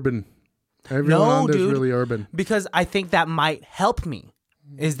up the urban. Everyone on there's really urban. Because I think that might help me.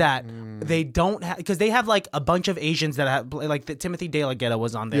 Is that they don't have, because they have like a bunch of Asians that have, like Timothy De La Ghetto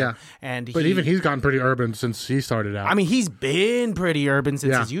was on there. Yeah. But even he's gotten pretty urban since he started out. I mean, he's been pretty urban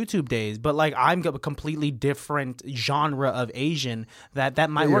since his YouTube days, but like I'm a completely different genre of Asian that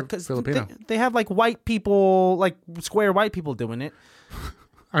might work because they have like white people, like square white people doing it.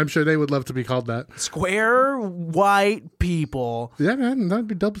 I'm sure they would love to be called that. Square white people. Yeah, man, that'd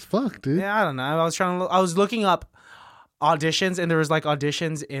be dope as fuck, dude. Yeah, I don't know. I was looking up auditions, and there was like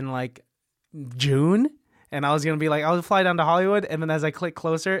auditions in like June, and I was gonna be like, I would fly down to Hollywood, and then as I click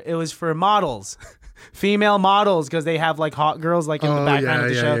closer, it was for models, female models, because they have like hot girls like in the background of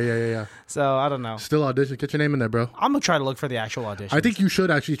the show. Yeah. So I don't know. Still audition. Get your name in there, bro. I'm gonna try to look for the actual audition. I think you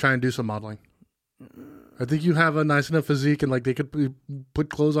should actually try and do some modeling. I think you have a nice enough physique, and like they could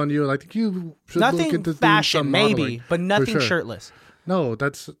put clothes on you. And I think you should look into fashion, some maybe, but nothing shirtless. No,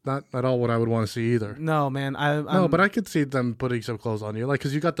 that's not at all what I would want to see either. No, man. No, but I could see them putting some clothes on you, like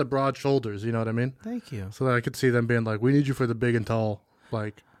because you got the broad shoulders. You know what I mean? Thank you. So that I could see them being like, "We need you for the big and tall."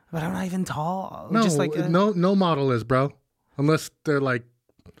 Like, but I'm not even tall. No, just like no model is, bro, unless they're like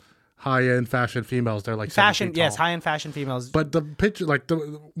high-end fashion females. They're like fashion. 7 feet Yes, tall. high-end fashion females. But the picture, like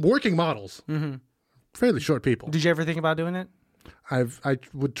the working models, fairly short people. Did you ever think about doing it? I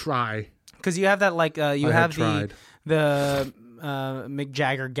would try. Because you have that like you I have had tried. the Mick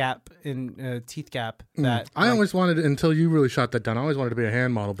Jagger gap in teeth gap that I always wanted it until you really shot that down. I always wanted to be a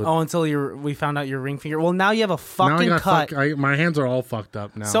hand model, but until we found out your ring finger. Well, now you have a now fucking cut. my hands are all fucked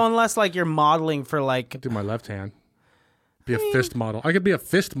up now. So unless like you're modeling for like do my left hand. Be a fist model. I could be a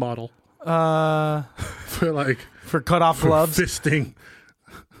fist model. For cut off gloves. Fisting.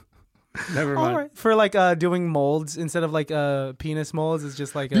 Never mind. All right. For like doing molds instead of like penis molds, it's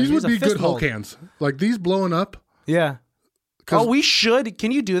just like these would be good mold. Hulk hands. Like these blowing up. Yeah. Oh, we should.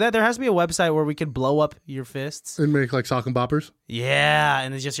 Can you do that? There has to be a website where we could blow up your fists and make like sock and boppers. Yeah,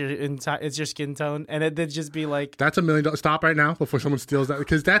 and it's just it's your skin tone, and it'd just be like that's $1 million. Stop right now before someone steals that,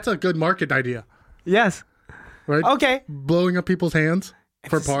 because that's a good market idea. Yes. Right. Okay. Blowing up people's hands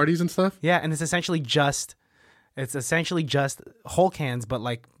for parties and stuff. Yeah, and it's essentially just Hulk hands, but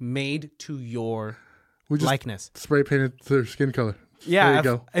like made to your likeness. Spray painted their skin color. Yeah. There you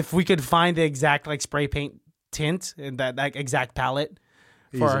go. If we could find the exact like spray paint tint and that exact palette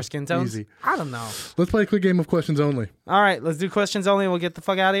for our skin tones. Easy. I don't know. Let's play a quick game of questions only. All right, let's do questions only and we'll get the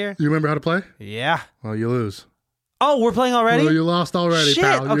fuck out of here. You remember how to play? Yeah. Well, you lose. Oh, we're playing already? Well, you lost already, Shit.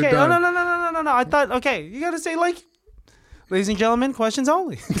 pal. Okay. You're done. No. I thought, okay, you got to say like, ladies and gentlemen, questions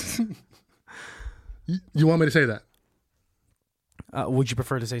only. You want me to say that? Would you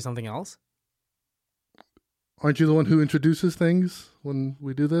prefer to say something else? Aren't you the one who introduces things when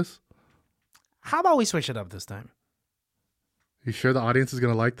we do this? How about we switch it up this time? You sure the audience is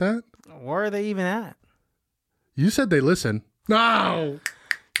going to like that? Where are they even at? You said they listen. No!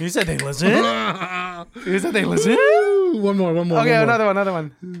 You said they listen? You said they listen? One more. Okay, another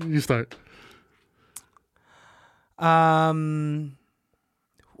one. You start. Ooh.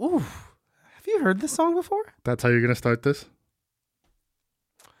 Have you heard this song before? That's how you're going to start this?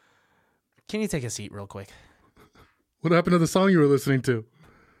 Can you take a seat real quick? What happened to the song you were listening to?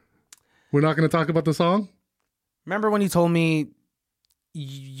 We're not going to talk about the song? Remember when you told me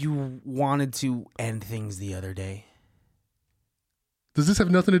you wanted to end things the other day? Does this have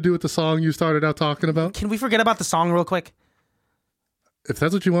nothing to do with the song you started out talking about? Can we forget about the song real quick? If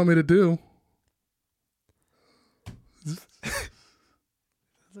that's what you want me to do. Is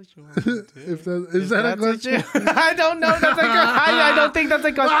that a question? I don't know. I don't think that's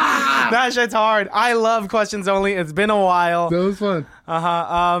a question. That shit's hard. I love questions only. It's been a while. That was fun.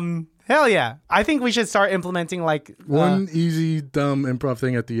 Hell yeah. I think we should start implementing like one easy dumb improv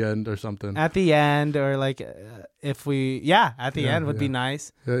thing at the end or something. At the end, or like at the end would be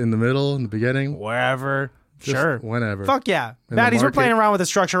nice. In the middle, in the beginning, wherever. Just sure. Whenever. Fuck yeah. Baddies, we're playing around with the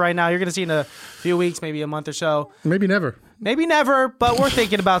structure right now. You're going to see in a few weeks, maybe a month or so. Maybe never. Maybe never, but we're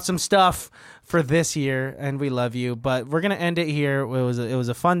thinking about some stuff for this year, and we love you. But we're going to end it here. It was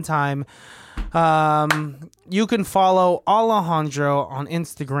a fun time. You can follow Alejandro on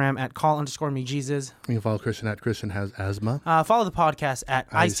Instagram at call_me_Jesus. You can follow Christian at Christian has asthma. Follow the podcast at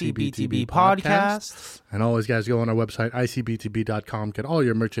ICBTB Podcast. And always, guys, go on our website, ICBTB.com. Get all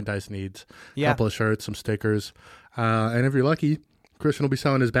your merchandise needs. A couple of shirts, some stickers. And if you're lucky, Christian will be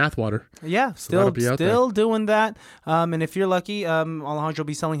selling his bathwater. Yeah, still doing that. And if you're lucky, Alejandro will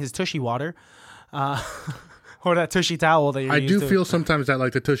be selling his Tushy water. Or that Tushy towel that you're used to. I do feel sometimes that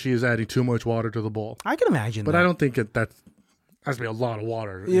like the Tushy is adding too much water to the bowl. I can imagine but I don't think that has to be a lot of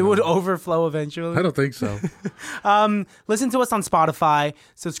water. It would overflow eventually. I don't think so. Listen to us on Spotify.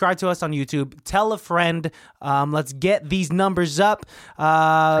 Subscribe to us on YouTube. Tell a friend. Let's get these numbers up.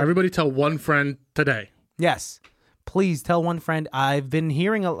 Everybody tell one friend today. Yes. Please tell one friend. I've been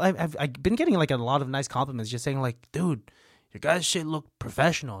hearing, I've been getting like a lot of nice compliments just saying like, dude, your guys' shit look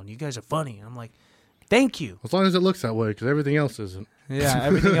professional and you guys are funny. And I'm like, thank you. As long as it looks that way, because everything else isn't. Yeah,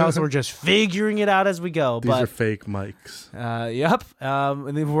 everything else we're just figuring it out as we go. These are fake mics. Yep.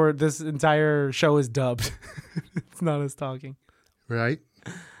 And then this entire show is dubbed. It's not us talking. Right.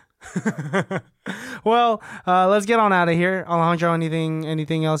 Well, let's get on out of here. Alejandro,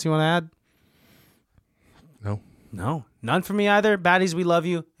 anything else you want to add? No, none for me either. Baddies, we love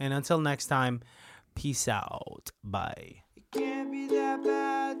you. And until next time, peace out. Bye. It can't be that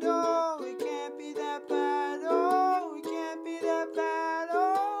bad, no.